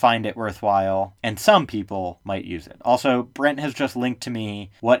would find it worthwhile, and some people might use it. Also, Brent has just linked to me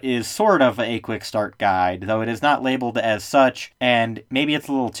what is sort of a quick start guide, though it is not labeled as such, and maybe it's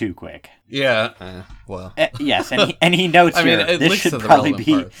a little too quick. Yeah, well. Yes, and he notes I mean, here, it this links should to the probably relevant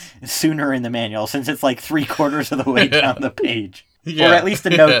be parts. sooner in the manual, since it's like 3/4 of the way down the page. Yeah. Or at least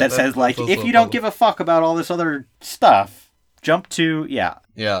a note Yeah, that says, like, that's if also you don't a give a fuck about all this other stuff, jump to, yeah.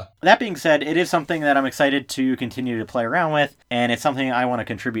 Yeah. That being said, it is something that I'm excited to continue to play around with, and it's something I want to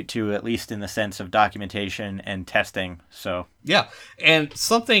contribute to, at least in the sense of documentation and testing, so... Yeah, and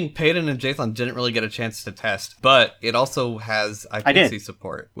something Payton and Jathan didn't really get a chance to test, but it also has iPixie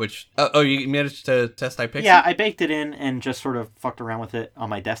support, which... Oh, you managed to test iPixie? Yeah, I baked it in and just sort of fucked around with it on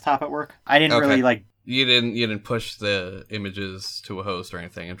my desktop at work. I didn't really, like... You didn't push the images to a host or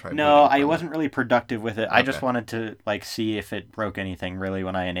anything and try. No, I wasn't really productive with it. I just wanted to like see if it broke anything really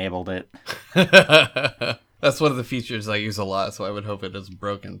when I enabled it. That's one of the features I use a lot, so I would hope it isn't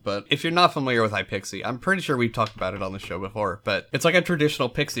broken. But if you're not familiar with iPixie, I'm pretty sure we've talked about it on the show before, but it's like a traditional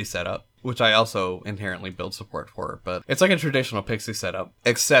Pixie setup, which I also inherently build support for. But it's like a traditional Pixie setup,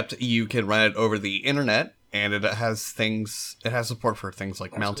 except you can run it over the internet. And it has support for things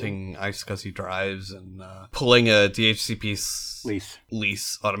like mounting iSCSI drives and pulling a DHCP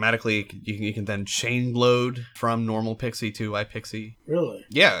lease automatically. You can then chain load from normal Pixie to iPixie. Really?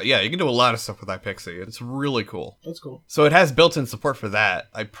 Yeah, you can do a lot of stuff with iPixie. It's really cool. That's cool. So it has built-in support for that.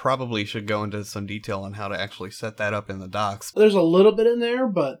 I probably should go into some detail on how to actually set that up in the docs. There's a little bit in there,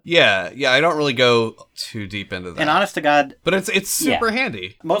 but... Yeah, I don't really go too deep into that. And honest to God... But it's super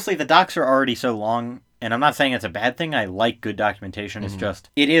handy. Mostly the docs are already so long... And I'm not saying it's a bad thing. I like good documentation. It's just,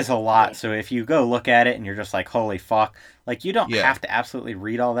 it is a lot. Yeah. So if you go look at it and you're just like, holy fuck, like you don't have to absolutely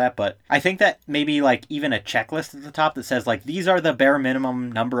read all that. But I think that maybe like even a checklist at the top that says like, these are the bare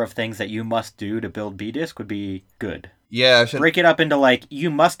minimum number of things that you must do to build BDisk would be good. Yeah. Break it up into like, you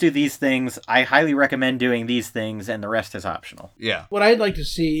must do these things. I highly recommend doing these things and the rest is optional. Yeah. What I'd like to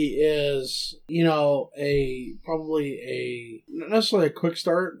see is, not necessarily a quick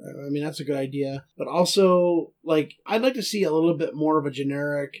start. I mean, that's a good idea. But also, like, I'd like to see a little bit more of a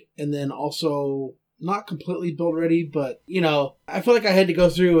generic and then also not completely build ready, but, I feel like I had to go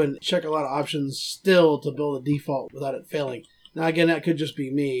through and check a lot of options still to build a default without it failing. Now, again, that could just be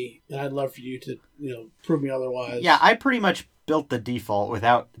me, and I'd love for you to, prove me otherwise. Yeah, I pretty much built the default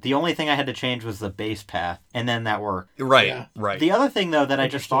without... The only thing I had to change was the base path, and then that worked. Right, yeah. Right. The other thing, though, that I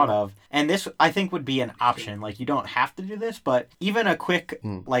just thought of, and this, I think, would be an option. Like, you don't have to do this, but even a quick,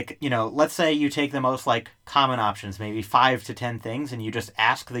 let's say you take the most, common options, maybe 5 to 10 things, and you just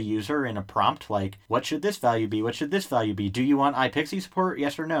ask the user in a prompt, like, what should this value be? What should this value be? Do you want iPixie support?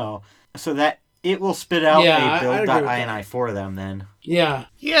 Yes or no? So that... It will spit out a build.ini for them then. Yeah.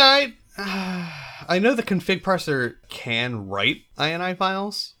 Yeah, I know the config parser can write INI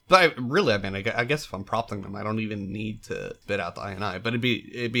files, but I guess if I'm prompting them, I don't even need to spit out the INI. But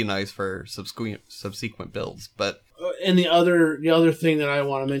it'd be nice for subsequent builds. But and the other thing that I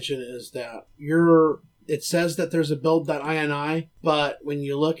want to mention is that it says that there's a build.ini, but when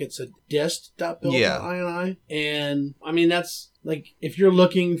you look, it's a dist.build.ini. And, I mean, that's, like, if you're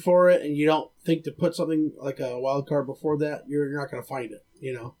looking for it and you don't think to put something like a wildcard before that, you're not going to find it,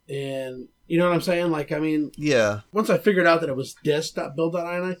 And, you know what I'm saying? Like, I mean... Yeah. Once I figured out that it was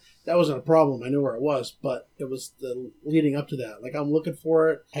dist.build.ini, that wasn't a problem. I knew where it was, but it was the leading up to that. Like, I'm looking for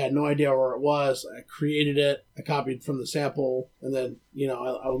it. I had no idea where it was. I created it. I copied from the sample. And then,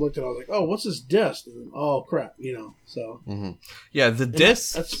 I looked at it. I was like, oh, what's this dist? And then, oh, crap, so... Mm-hmm. Yeah, the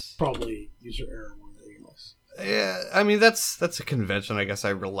dist... That's probably user error more than anything else. Yeah, I mean, that's a convention I guess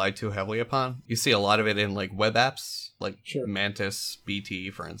I rely too heavily upon. You see a lot of it in, web apps, Mantis BT,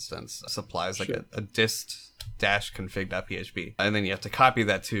 for instance, supplies, a dist-config.php. And then you have to copy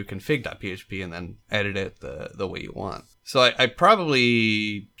that to config.php and then edit it the way you want. So I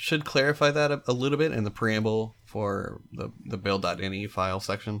probably should clarify that a little bit in the preamble for the build.ini file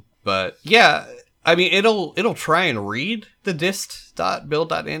section. But yeah... I mean, it'll try and read the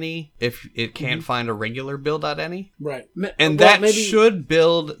dist.build.ini if it can't find a regular build.ini. Right. And that should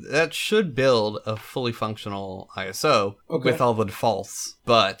build a fully functional ISO with all the defaults.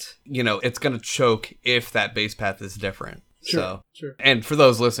 But, it's going to choke if that base path is different. Sure. And for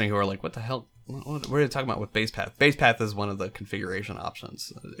those listening who are like, what the hell? What are you talking about with base path? Base path is one of the configuration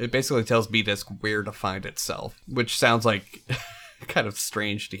options. It basically tells BDisk where to find itself, which sounds like... kind of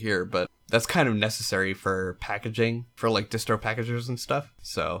strange to hear, but that's kind of necessary for packaging, for like distro packagers and stuff.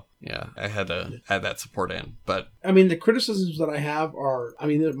 So yeah, I had to add that support in. But I mean, the criticisms that I have are, I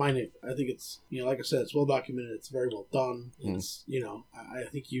mean, they're mine. I think it's, like I said, it's well documented. It's very well done. It's, I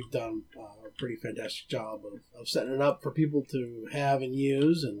think you've done a pretty fantastic job of setting it up for people to have and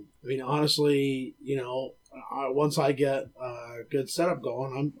use. And I mean, honestly, once I get a good setup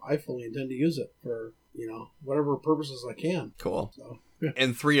going, I fully intend to use it for, whatever purposes I can. Cool. So,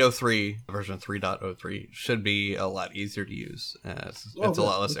 and 303, version 3.03, should be a lot easier to use. It's a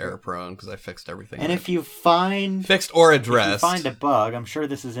lot less error prone because I fixed everything. And if you find... Fixed or addressed. If you find a bug, I'm sure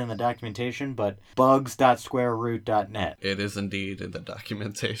this is in the documentation, but bugs.squareroot.net. It is indeed in the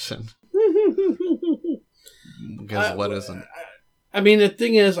documentation. Because what isn't? I mean, the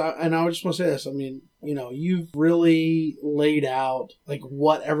thing is, and I just want to say this, I mean, you've really laid out, like,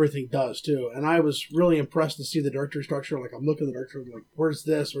 what everything does, too. And I was really impressed to see the directory structure. Like, I'm looking at the directory, like, where's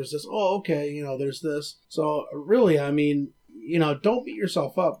this? Where's this? Oh, okay, there's this. So, really, I mean, don't beat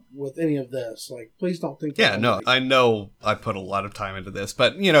yourself up with any of this. Like, please don't think that. Yeah, no, I know I put a lot of time into this,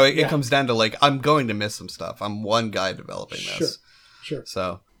 but, it comes down to, like, I'm going to miss some stuff. I'm one guy developing this. Sure.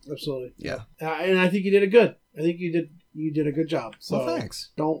 So. Absolutely. Yeah. And I think you did it good. I think you did a good job. So well,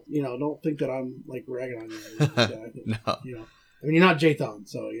 thanks. Don't think that I'm like ragging on you. I think, no. I mean, you're not Jathan,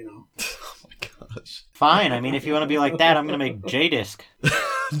 so Oh my gosh. Fine. I mean, if you want to be like that, I'm going to make JDisk.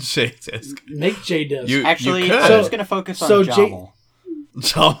 JDisk. Make JDisk. Actually, I'm just going to focus on JAML.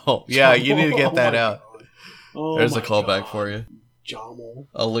 JAML. Yeah, you need to get that out. There's a callback for you. JAML.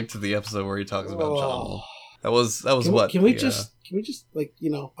 I'll link to the episode where he talks about JAML. That was Can we just like,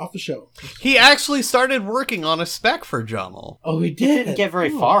 off the show? He actually started working on a spec for JAML. Oh, he It did? didn't get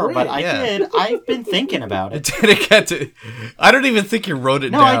very far, great. but I did. I've been thinking about It it. didn't get to... I don't even think you wrote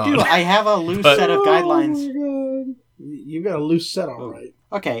it No, down. I do. I have a loose set of guidelines. Oh, my God. You got a loose set, all right.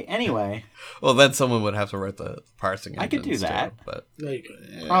 Okay, anyway. Well, then someone would have to write the parsing I could do engines, that. too, but No, you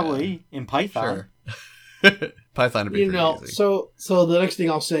could. Probably in Python. Sure. Python would be pretty easy. So the next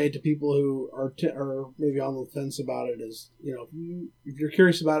thing I'll say to people who are maybe on the fence about it is, if you're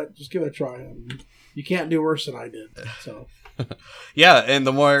curious about it, just give it a try. I mean, you can't do worse than I did. So. Yeah, and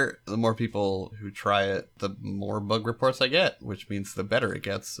the more people who try it, the more bug reports I get, which means the better it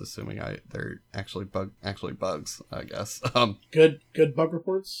gets, assuming they're actually bugs, I guess. Good bug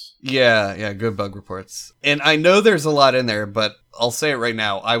reports? Yeah, good bug reports. And I know there's a lot in there, but I'll say it right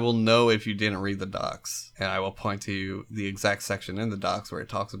now, I will know if you didn't read the docs, and I will point to you the exact section in the docs where it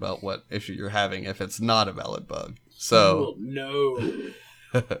talks about what issue you're having if it's not a valid bug. So no.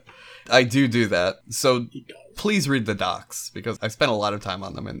 I do that. So please read the docs, because I've spent a lot of time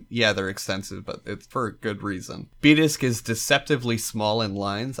on them, and yeah, they're extensive, but it's for a good reason. BDisk is deceptively small in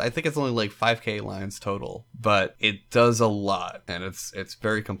lines. I think it's only like 5K lines total, but it does a lot, and it's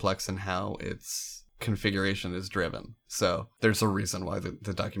very complex in how its configuration is driven. So there's a reason why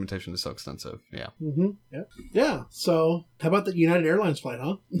the documentation is so extensive. Yeah. Mm-hmm. Yeah. So how about the United Airlines flight,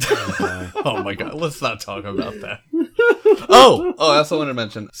 huh? Oh my God. Let's not talk about that. Oh, I also want to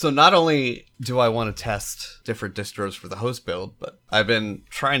mention. So not only do I want to test different distros for the host build, but I've been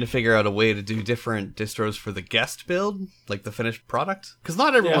trying to figure out a way to do different distros for the guest build, like the finished product. Because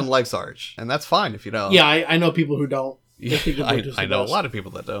not everyone likes Arch, and that's fine if you don't. Yeah, I know people who don't. Yeah, I know a lot of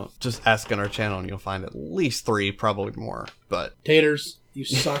people that don't. Just ask on our channel and you'll find at least 3, probably more. But taters, you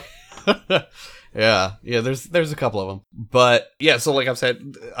suck. Yeah, there's a couple of them. But yeah, so like I've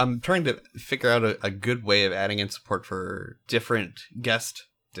said, I'm trying to figure out a good way of adding in support for different guest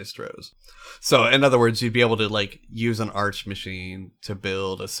distros. So in other words, you'd be able to like use an Arch machine to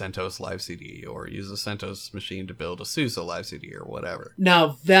build a CentOS live CD, or use a CentOS machine to build a SUSE live CD, or whatever.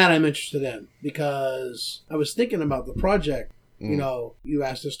 Now that I'm interested in, because I was thinking about the project. You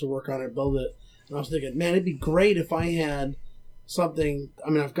asked us to work on it, build it, and I was thinking, man, it'd be great if I had something. I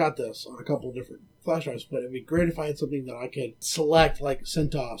mean, I've got this on a couple of different flash drives, but it'd be great if I had something that I could select like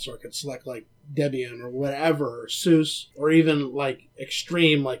CentOS, or I could select like Debian or whatever, or SUSE, or even like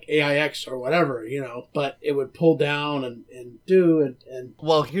extreme like AIX or whatever, but it would pull down and do and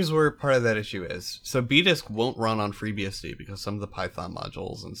well, here's where part of that issue is. So BDisk won't run on FreeBSD because some of the Python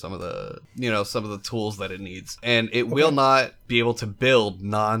modules and some of the tools that it needs, and it will not be able to build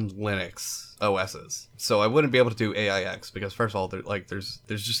non-Linux OSs. So I wouldn't be able to do AIX because first of all, there's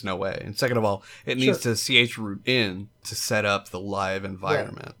just no way, and second of all, it needs to chroot in to set up the live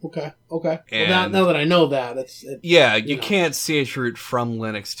environment. Right. Okay. And well, now that I know that, you can't chroot from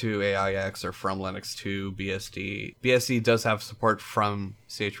Linux to AIX or from Linux to BSD. BSD does have support from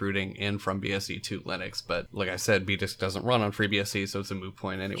chrooting in from BSD to Linux, but like I said, BDisk doesn't run on FreeBSD, so it's a moot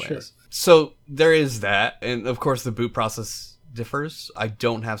point anyways. Sure. So there is that, and of course the boot process differs. I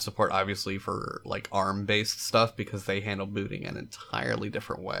don't have support, obviously, for like ARM-based stuff because they handle booting an entirely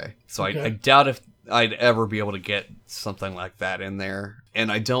different way. So I doubt if I'd ever be able to get something like that in there.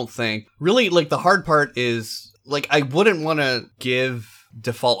 And I don't think... Really, like, the hard part is, like, I wouldn't want to give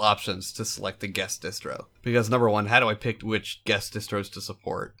default options to select the guest distro. Because, number one, how do I pick which guest distros to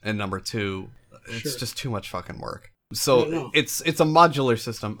support? And number two, it's just too much fucking work. So it's a modular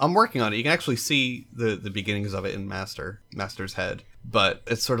system. I'm working on it. You can actually see the beginnings of it in Master's head, but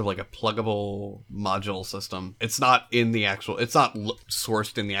it's sort of like a pluggable module system. It's not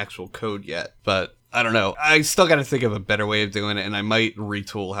sourced in the actual code yet, but I don't know. I still got to think of a better way of doing it, and I might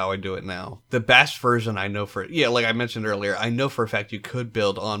retool how I do it now. The Bash version, I know like I mentioned earlier, I know for a fact you could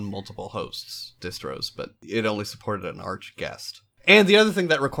build on multiple hosts distros, but it only supported an Arch guest. And the other thing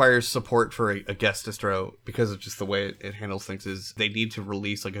that requires support for a guest distro, because of just the way it handles things, is they need to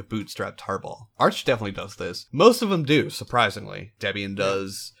release like a bootstrap tarball. Arch definitely does this. Most of them do, surprisingly. Debian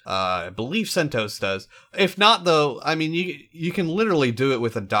does. I believe CentOS does. If not, though, I mean, you can literally do it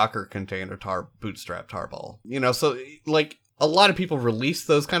with a Docker container bootstrap tarball. You know, so like... A lot of people release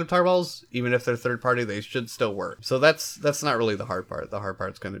those kind of tarballs, even if they're third party, they should still work. So that's not really the hard part. The hard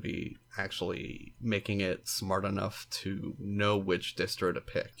part's going to be actually making it smart enough to know which distro to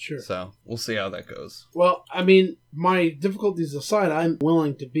pick. Sure. So we'll see how that goes. Well, I mean, my difficulties aside, I'm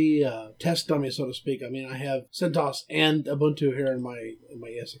willing to be a test dummy, so to speak. I mean, I have CentOS and Ubuntu here in my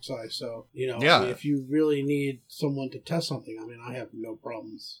ESXi, so, you know, I mean, if you really need someone to test something, I mean, I have no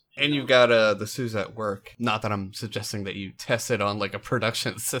problems. And you've got the SUSE at work. Not that I'm suggesting that you test it on like a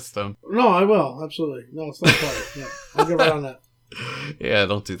production system. No, I will. Absolutely. No, it's not part. Yeah, I'll get right on that. Yeah,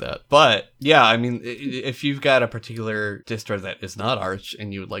 don't do that. But yeah, I mean, if you've got a particular distro that is not Arch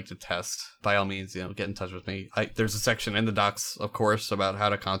and you would like to test, by all means, you know, get in touch with me. There's a section in the docs, of course, about how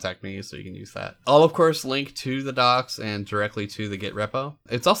to contact me, so you can use that. I'll, of course, link to the docs and directly to the Git repo.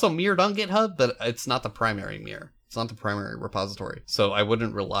 It's also mirrored on GitHub, but it's not the primary mirror. It's not the primary repository. So I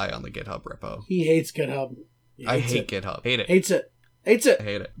wouldn't rely on the GitHub repo. He hates GitHub. I hate GitHub. Hate it. Hates it. I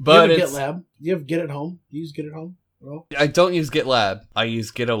hate it. But you have a GitLab? You have Git at home? You use Git at home? No? I don't use GitLab. I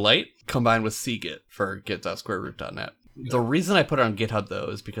use Gitolite combined with cgit for git.squareroot.net. Okay. The reason I put it on GitHub, though,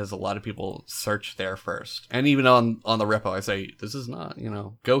 is because a lot of people search there first. And even on the repo, I say, this is not, you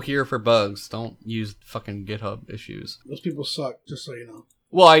know, go here for bugs. Don't use fucking GitHub issues. Those people suck, just so you know.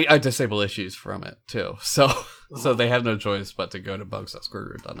 Well, I disable issues from it, too. So so they have no choice but to go to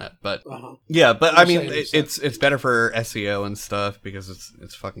bugs.squareroot.net. But yeah, but I mean, it's better for SEO and stuff because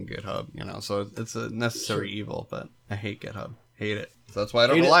it's fucking GitHub, you know. So it's a necessary evil, but I hate GitHub. Hate it. So that's why I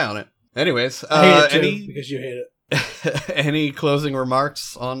don't rely on it. Anyways, I hate it too, because you hate it. Any closing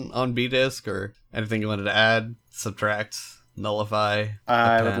remarks on BDisk or anything you wanted to add, subtract, nullify?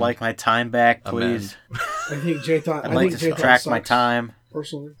 I would like my time back, please. I think Jathan. I'd like to subtract my time.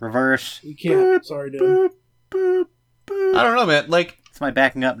 Personally, reverse. You can't. Sorry, dude. I don't know, man. Like, it's my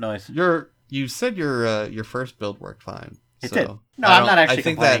backing up noise. You said your first build worked fine. It did. No, I'm not actually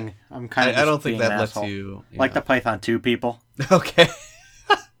complaining. I'm kind of. I don't think that lets asshole. you like the Python 2 people. Okay.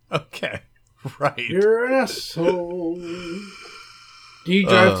 Okay. Right. You're an asshole. Do you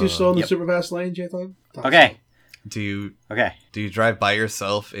drive too slow in the super fast lane, Jathan? Okay. Do you drive by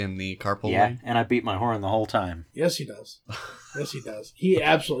yourself in the carpool lane? Yeah, and I beat my horn the whole time. Yes, he does. Yes, he does. He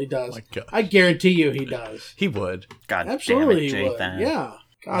absolutely does. My God. I guarantee you he does. He would. God absolutely damn it, Jathan. Yeah.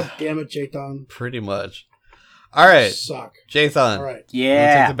 God damn it, Jathan. Pretty much. All right. Suck. Jathan. All right.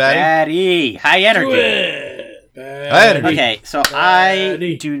 Yeah. Take the baddie? High energy. High energy. Okay, so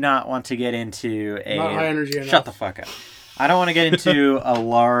I do not want to get into a... Not high energy enough. Shut the fuck up. I don't want to get into a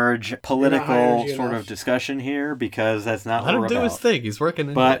large political sort of discussion here because that's not what we're about. Let him do his thing. He's working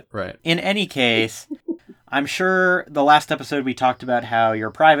in But right. In any case, I'm sure the last episode we talked about how your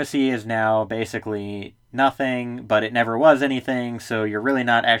privacy is now basically nothing, but it never was anything, so you're really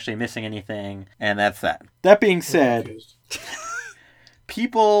not actually missing anything, and that's that. That being said,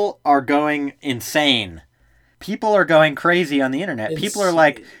 people are going insane. People are going crazy on the internet. People are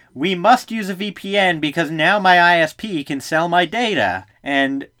like, we must use a VPN because now my ISP can sell my data.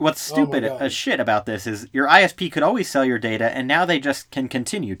 And what's stupid as shit about this is your ISP could always sell your data, and now they just can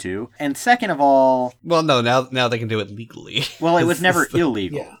continue to. And second of all... Well, no, now they can do it legally. Well, it was never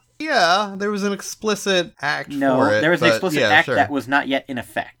illegal. Yeah, there was an explicit act for it. No, there was an explicit act that was not yet in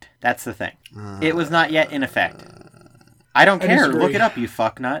effect. That's the thing. It was not yet in effect. I don't care. Look it up, you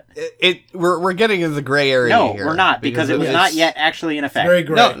fucknut. We're getting into the gray area here. No, we're not, because it was not yet actually in effect. Very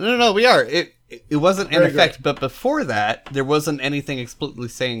gray. No, we are. It wasn't in effect, but before that, there wasn't anything explicitly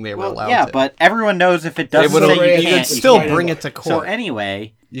saying they were allowed to. Yeah, but everyone knows if it doesn't say you can't, could still bring it to court. So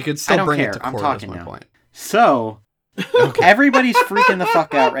anyway, you could still bring it to court. I'm talking is my now. point. So Everybody's freaking the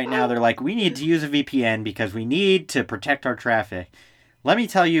fuck out right now. They're like, we need to use a VPN because we need to protect our traffic. Let me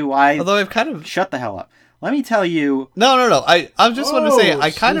tell you why. Although I've kind of... Shut the hell up. Let me tell you... No. I just want to say,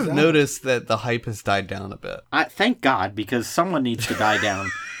 I kind of Suzanne. noticed that the hype has died down a bit. Thank God, because someone needs to die down.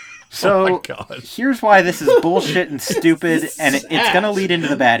 Oh So, my God. here's why this is bullshit and stupid, and it's going to lead into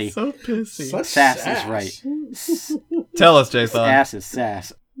the baddie. So pissy. Such Sass sass. is right. Tell us, Jason. Sass is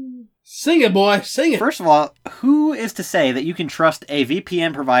sass. Sing it, boy. Sing it. First of all, who is to say that you can trust a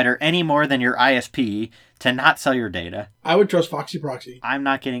VPN provider any more than your ISP to not sell your data? I would trust Foxy Proxy. I'm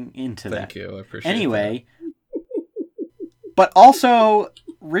not getting into that. Thank you. I appreciate Anyway, but also,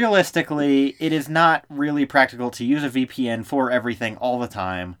 realistically, it is not really practical to use a VPN for everything all the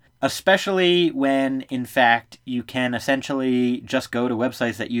time, especially when, in fact, you can essentially just go to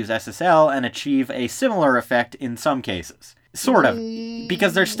websites that use SSL and achieve a similar effect in some cases. Sort of.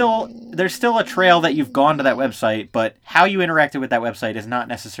 Because there's still a trail that you've gone to that website, but how you interacted with that website is not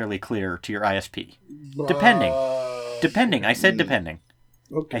necessarily clear to your ISP. Depending. Depending. I said depending.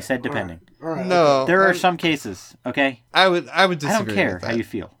 Okay. I said depending. All right. No. There are some cases, okay? I would disagree I don't care with that, how you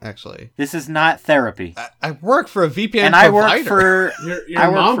feel. actually. This is not therapy. I work for a VPN And I provider. work for... Your I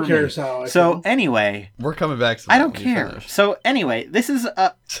work mom for cares me. how I So feel. anyway, We're coming back to that I don't when you care. finish. So anyway, this is a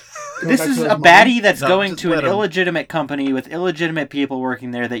back to his mom? baddie that's No, going just to an let him. illegitimate company with illegitimate people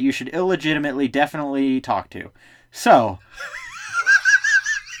working there that you should illegitimately definitely talk to. So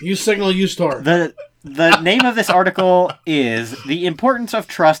You signal, you store. the name of this article is The Importance of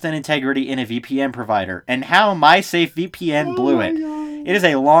Trust and Integrity in a VPN Provider and How MySafeVPN Blew It. It is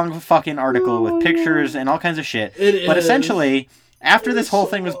a long fucking article with pictures and all kinds of shit. But essentially, after this whole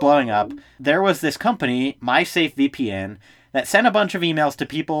thing was blowing up, there was this company, MySafeVPN, that sent a bunch of emails to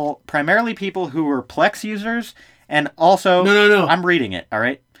people, primarily people who were Plex users, and also... No. I'm reading it, all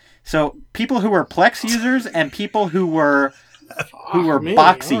right? So, people who were Plex users and people who were me,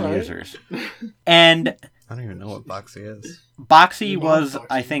 Boxy all right. users. And I don't even know what Boxy is. Boxy Your was, mom's Boxy.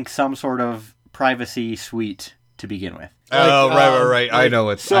 I think, some sort of privacy suite to begin with. Oh, Like, right. I like- know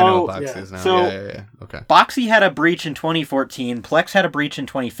what so- I know what Boxy yeah. is now. So- Yeah. Okay. Boxy had a breach in 2014. Plex had a breach in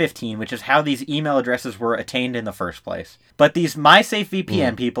 2015, which is how these email addresses were attained in the first place. But these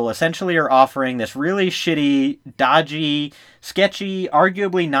MySafeVPN people essentially are offering this really shitty, dodgy, sketchy,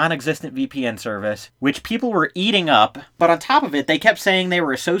 arguably non-existent VPN service, which people were eating up. But on top of it, they kept saying they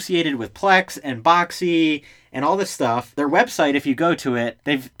were associated with Plex and Boxy and all this stuff. Their website, if you go to it,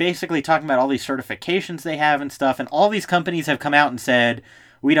 they've basically talking about all these certifications they have and stuff, and all these companies have come out and said,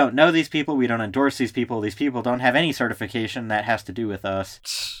 we don't know these people, we don't endorse these people don't have any certification that has to do with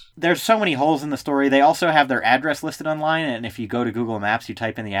us. There's so many holes in the story. They also have their address listed online, and if you go to Google Maps, you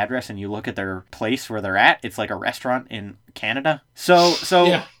type in the address and you look at their place where they're at, it's like a restaurant in Canada. So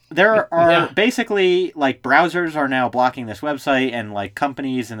Yeah. there are Yeah. basically, like, browsers are now blocking this website, and, like,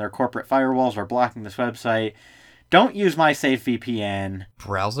 companies and their corporate firewalls are blocking this website. Don't use MySafeVPN.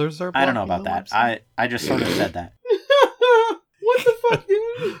 Browsers are. I don't know about blocking that. the I just sort of said that. What the fuck,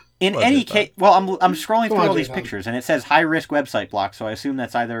 dude? In Well, any Jason. case, well, I'm scrolling Come through on, all these Jason. pictures, and it says high-risk website block, so I assume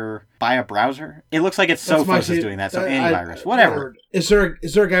that's either by a browser. It looks like it's That's Sophos my- is doing that, so I- antivirus. Whatever. Is there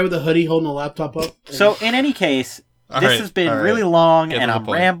a guy with a hoodie holding a laptop up? So in any case, All this right, has been all right. really long, Get to and the I'm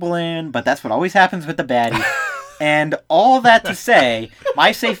point. rambling, but that's what always happens with the baddie. And all that to say,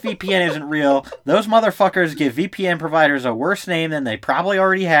 MySafeVPN isn't real. Those motherfuckers give VPN providers a worse name than they probably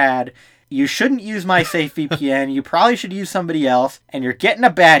already had. You shouldn't use MySafeVPN. You probably should use somebody else. And you're getting a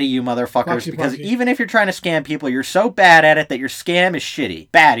baddie, you motherfuckers, Proxy, because proxy. even if you're trying to scam people, you're so bad at it that your scam is shitty.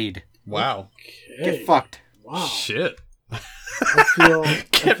 Baddied. Wow. Get fucked. Wow. Shit. I feel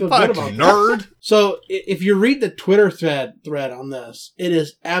Get good fucked, about that. nerd. So if you read the Twitter thread on this, it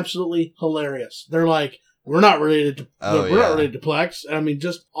is absolutely hilarious. They're like, we're not related to Oh, we're yeah. not related to Plex. And I mean,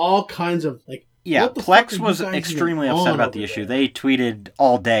 just all kinds of like. Yeah, what the fuck Plex are was you guys extremely even upset on about the over issue. there? They tweeted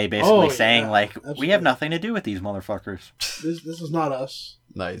all day basically Oh, saying, yeah, like, we absolutely. have nothing to do with these motherfuckers. This is not us.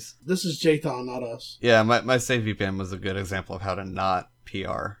 Nice. This is Jathan, not us. Yeah, my Safe VPN was a good example of how to not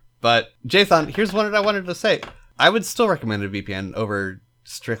PR. But Jathan, here's what I wanted to say. I would still recommend a VPN over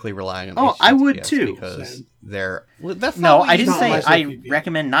strictly relying on. Oh, I would HTTPS too. because Same. they're. Well, that's No, not what I you didn't not say my said. I VPN.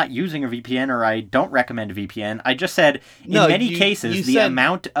 recommend not using a VPN or I don't recommend a VPN. I just said in No, many you cases the said-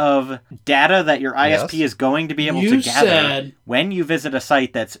 amount of data that your ISP Yes. is going to be able You to gather said- when you visit a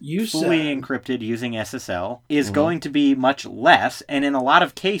site that's You fully said- encrypted using SSL is Mhm. going to be much less, and in a lot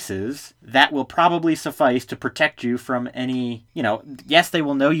of cases that will probably suffice to protect you from any, yes, they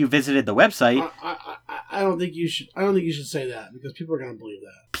will know you visited the website. I don't think you should. I don't think you should say that because people are going to believe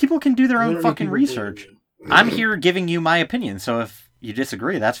that. People can do their I own don't need fucking people believing research. you. I'm here giving you my opinion, so if you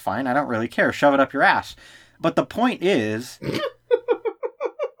disagree, that's fine. I don't really care. Shove it up your ass. But the point is,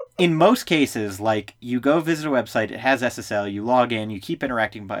 in most cases, like, you go visit a website, it has SSL, you log in, you keep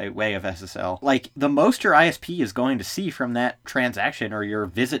interacting by way of SSL. Like, the most your ISP is going to see from that transaction or your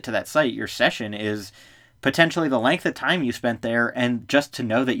visit to that site, your session, is potentially the length of time you spent there and just to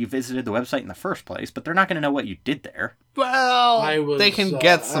know that you visited the website in the first place, but they're not going to know what you did there. Well, they can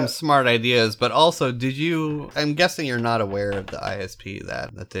get some smart ideas, but also, I'm guessing you're not aware of the ISP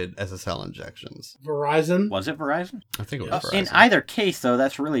that did SSL injections. Verizon? Was it Verizon? I think it was Verizon. In either case, though,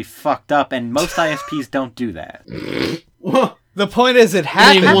 that's really fucked up, and most ISPs don't do that. The point is, it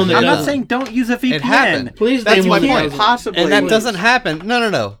happened. Name one that I'm not doesn't. saying don't use a VPN. It happened. Please That's name my one that point. doesn't. Possibly. And that Please. doesn't happen.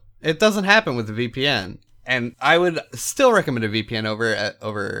 No. It doesn't happen with the VPN. And I would still recommend a VPN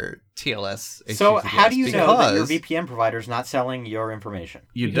over TLS. So HTTPS how do you know that your because VPN provider's not selling your information?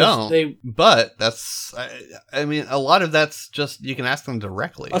 You Because don't. But that's, I mean, a lot of that's just, you can ask them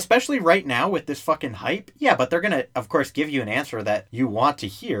directly. Especially right now with this fucking hype. Yeah, but they're going to, of course, give you an answer that you want to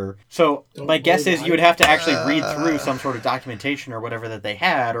hear. So my guess is you would have to actually read through some sort of documentation or whatever that they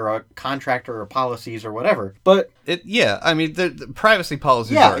had, or a contract or policies or whatever. But I mean, the privacy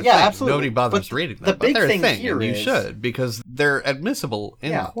policies are a thing. absolutely. Nobody bothers But reading them. the big but they're thing a thing, here and you is- should, because they're admissible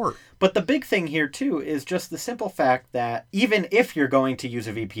in court. But the big thing here, too, is just the simple fact that even if you're going to use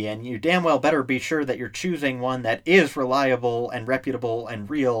a VPN, you damn well better be sure that you're choosing one that is reliable and reputable and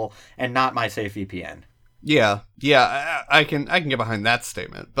real and not MySafeVPN. Yeah, I can get behind that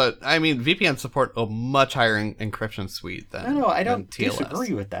statement. But, I mean, VPN support a much higher encryption suite than No, I don't than TLS.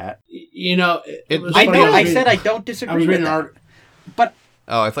 disagree with that. You know, it was I funny, know, was I reading- said I don't disagree I was with reading that. an art. But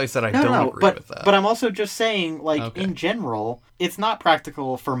Oh, I thought you said I no, don't no, agree but with that. but I'm also just saying, like, Okay. in general, it's not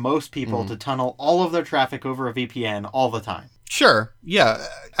practical for most people to tunnel all of their traffic over a VPN all the time. Sure, yeah,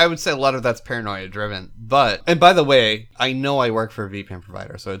 I would say a lot of that's paranoia driven. But, and by the way, I know I work for a VPN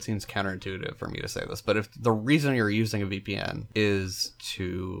provider, so it seems counterintuitive for me to say this, but if the reason you're using a VPN is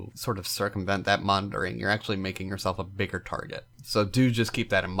to sort of circumvent that monitoring, you're actually making yourself a bigger target. So do just keep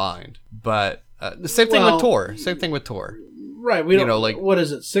that in mind. But the same thing with Tor. Same thing with Tor. Right, we don't. like, what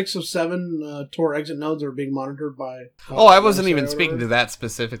is it? 6 of 7 Tor exit nodes are being monitored by. Oh, I wasn't even speaking to that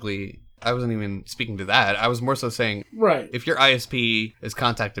specifically. I wasn't even speaking to that. I was more so saying, Right. if your ISP is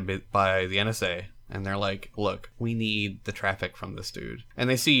contacted by the NSA and they're like, look, we need the traffic from this dude, and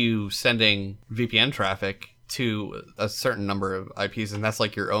they see you sending VPN traffic to a certain number of IPs, and that's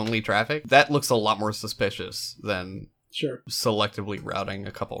like your only traffic, that looks a lot more suspicious than Sure. selectively routing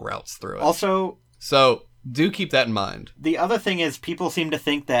a couple routes through it. Also, So do keep that in mind. the other thing is people seem to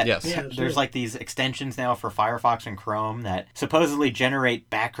think that Yes. Yeah, there's sure. like these extensions now for Firefox and Chrome that supposedly generate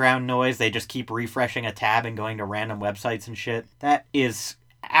background noise. They just keep refreshing a tab and going to random websites and shit. That is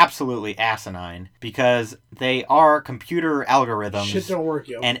absolutely asinine because they are computer algorithms. Shit don't work,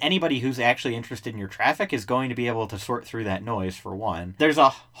 yo. And anybody who's actually interested in your traffic is going to be able to sort through that noise, for one. There's a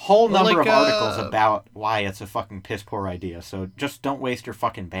whole number Like, of articles about why it's a fucking piss poor idea, so just don't waste your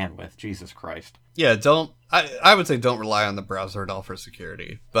fucking bandwidth. Jesus Christ. Yeah, I would say don't rely on the browser at all for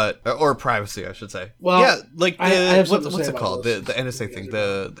security, or privacy, I should say. Well, yeah, like I have something to what's say it about called? this. The NSA thing,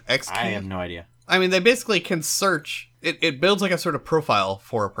 the X key. I have no idea. I mean, they basically can search. It builds like a sort of profile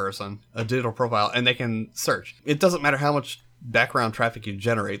for a person, a digital profile, and they can search. It doesn't matter how much background traffic you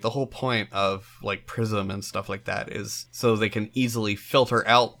generate. The whole point of like Prism and stuff like that is so they can easily filter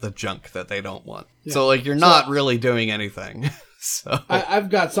out the junk that they don't want. Yeah. So like you're not really doing anything. So I've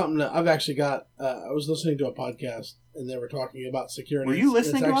got something that I've actually got. I was listening to a podcast and they were talking about security. Were you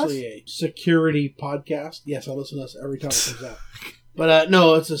listening to It's us? actually a security podcast. Yes, I listen to this every time it comes out. But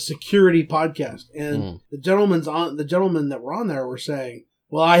no, it's a security podcast. And the gentlemen that were on there were saying,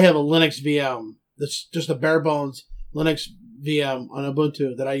 well, I have a Linux VM that's just a bare bones Linux VM on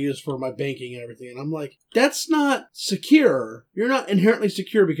Ubuntu that I use for my banking and everything. And I'm like, that's not secure. You're not inherently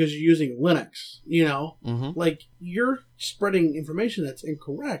secure because you're using Linux, you know? Mhm. Like, you're spreading information that's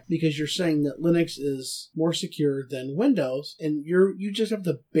incorrect because you're saying that Linux is more secure than Windows, and you just have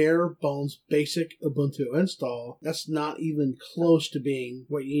the bare bones basic Ubuntu install. That's not even close to being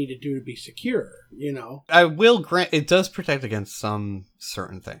what you need to do to be secure, you know? I will grant it does protect against some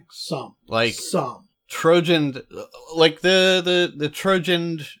certain things, Some. Trojan, like the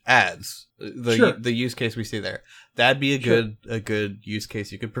Trojan ads, Sure. the use case we see there. That'd be a good use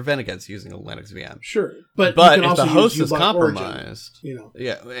case you could prevent against using a Linux VM. Sure. But you But can if also the host use is U-Block Origin, compromised, you know?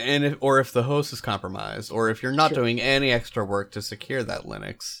 yeah, and if the host is compromised, or if you're not Sure. doing any extra work to secure that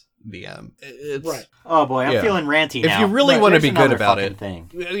Linux VM, it's Right. Oh boy, I'm Yeah. feeling ranty If now. you really Right, want to There's be good another about fucking it,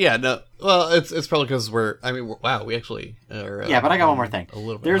 thing. yeah, no. Well, it's probably because wow, we actually are... Yeah, but I got one more thing. A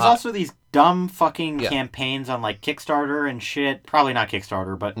little bit There's hot. also these dumb fucking campaigns on, like, Kickstarter and shit. Probably not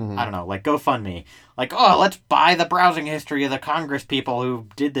Kickstarter, but I don't know, like GoFundMe. Like, oh, let's buy the browsing history of the Congress people who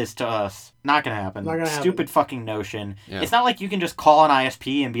did this to us. Not gonna happen. Not gonna Stupid happen. fucking notion. Yeah. It's not like you can just call an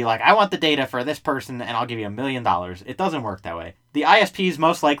ISP and be like, I want the data for this person and I'll give you $1 million. It doesn't work that way. The ISPs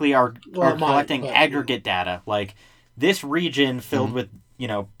most likely are collecting aggregate data. Like, this region filled with,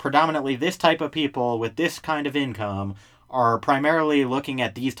 predominantly this type of people with this kind of income are primarily looking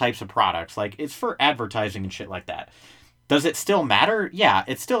at these types of products. Like, it's for advertising and shit like that. Does it still matter? Yeah,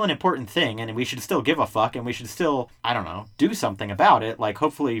 it's still an important thing, and we should still give a fuck, and we should still, I don't know, do something about it. Like,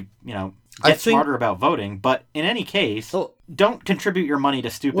 hopefully, get smarter about voting. But in any case, don't contribute your money to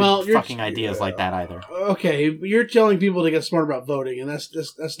stupid fucking ideas like that either. Okay, you're telling people to get smart about voting, and that's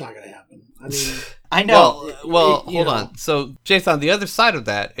not going to happen. I mean... I know. Well, hold on. So, Jason, the other side of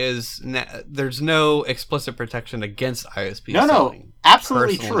that is there's no explicit protection against ISPs. No,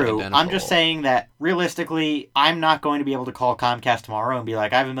 absolutely true. identifiable. I'm just saying that realistically, I'm not going to be able to call Comcast tomorrow and be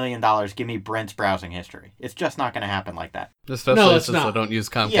like, I have $1 million, give me Brent's browsing history. It's just not going to happen like that. Especially since I don't use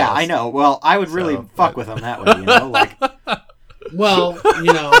Comcast. Yeah, I know. Well, I would really fuck with them that way, Like, well,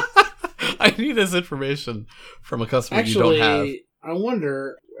 I need this information from a customer actually, you don't have. I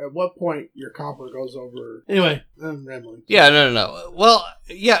wonder at what point your copper goes over. Anyway, I'm rambling. Yeah, no. Well,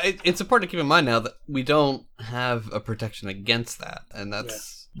 yeah, it's important to keep in mind now that we don't have a protection against that, and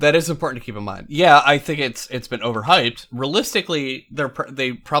that is important to keep in mind. Yeah, I think it's been overhyped. Realistically,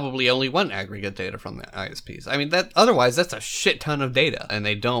 they probably only want aggregate data from the ISPs. I mean, otherwise that's a shit ton of data, and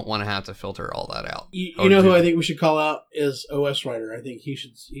they don't want to have to filter all that out. You know who I think we should call out is OS Writer. I think he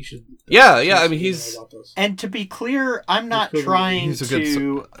should. Yeah. I mean, he's. And to be clear, I'm not trying he's a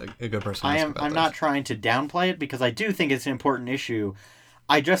good person. I'm not trying to downplay it because I do think it's an important issue.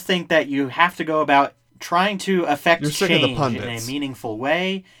 I just think that you have to go about trying to affect change in a meaningful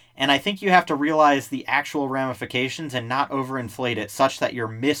way, and I think you have to realize the actual ramifications and not overinflate it such that you're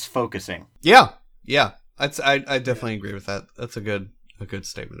misfocusing. Yeah. I definitely agree with that. That's a good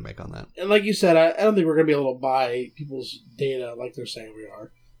statement to make on that. And like you said, I don't think we're going to be able to buy people's data like they're saying we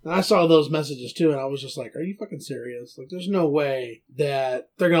are. And I saw those messages too, and I was just like, are you fucking serious? Like, there's no way that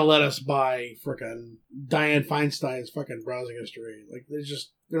they're going to let us buy frickin' Dianne Feinstein's fucking browsing history. Like,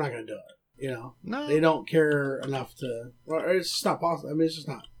 they're not going to do it. No. They don't care enough to. Well, it's just not possible. I mean, it's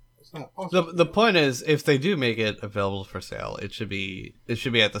not possible. The point is, if they do make it available for sale, it should be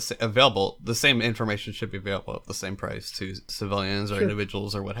at available. The same information should be available at the same price to civilians or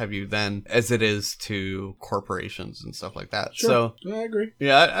individuals or what have you, then as it is to corporations and stuff like that. Sure. So I agree.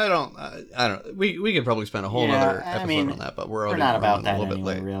 Yeah, I don't. We could probably spend a whole other episode on that, but we're not about that a little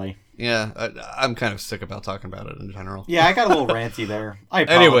anyway, bit late. Really. Yeah, I'm kind of sick about talking about it in general. Yeah, I got a little ranty there. I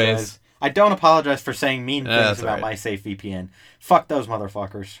apologize. Anyways. I don't apologize for saying mean things about right. MySafeVPN. Fuck those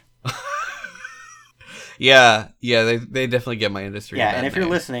motherfuckers. Yeah, they definitely get my industry. Yeah, and if you're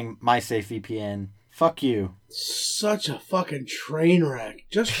listening, MySafeVPN, fuck you. Such a fucking train wreck.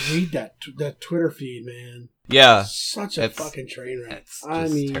 Just read that Twitter feed, man. Yeah. Such a fucking train wreck. It's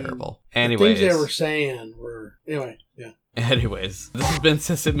just terrible. Anyways. The things they were saying were... Anyway, yeah. Anyways, this has been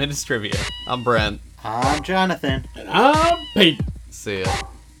SysAdministrivia. I'm Brent. I'm Jonathan. And I'm Pete. See ya.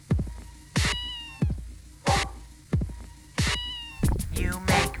 You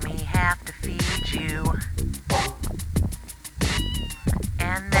make me have to feed you,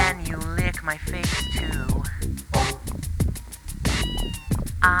 and then you lick my face too.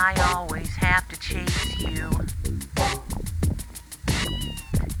 I always have to chase you.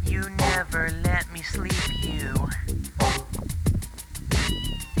 You never let me sleep you.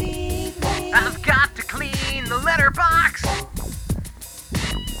 I've got to clean the letterbox.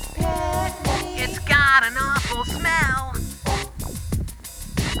 It's got an awful smell.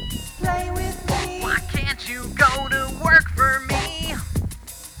 Play with me. Why can't you go to work for me?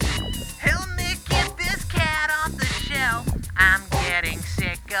 Help me get this cat off the shelf. I'm getting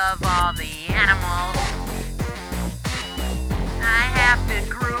sick of all the animals. I have to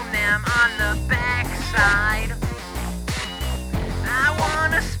groom them on the backside.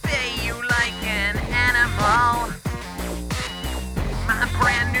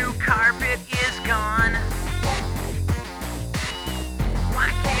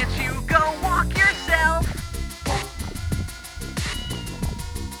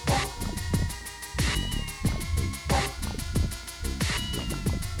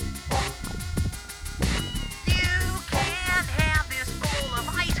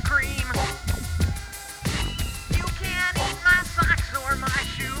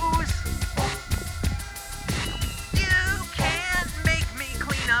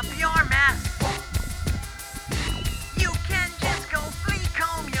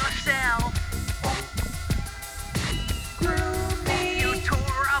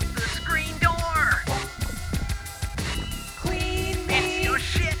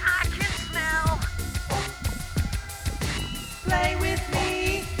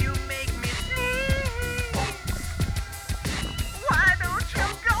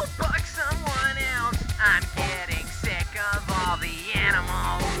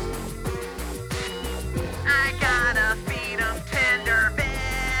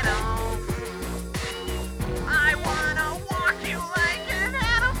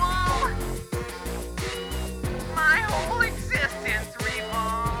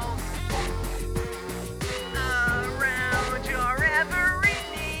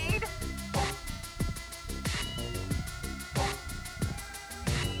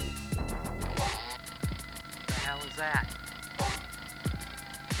 was that? Oh,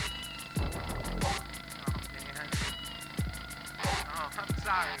 man. Oh, I'm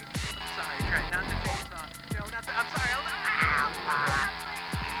sorry. I'm sorry. Try not to chainsaw. No, not the... I'm sorry.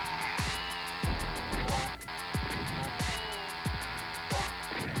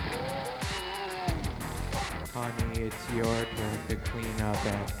 Honey, it's your turn to clean up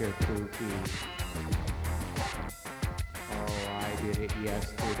after Pookie. Oh, I did it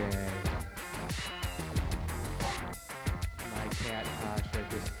yesterday. My cat Tasha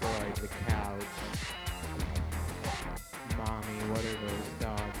destroyed the couch. Mommy, what are those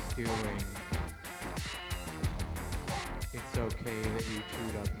dogs doing? It's okay that you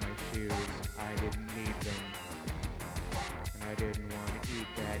chewed up my shoes. I didn't need them. And I didn't want to eat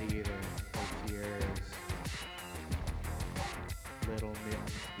that either. It's yours.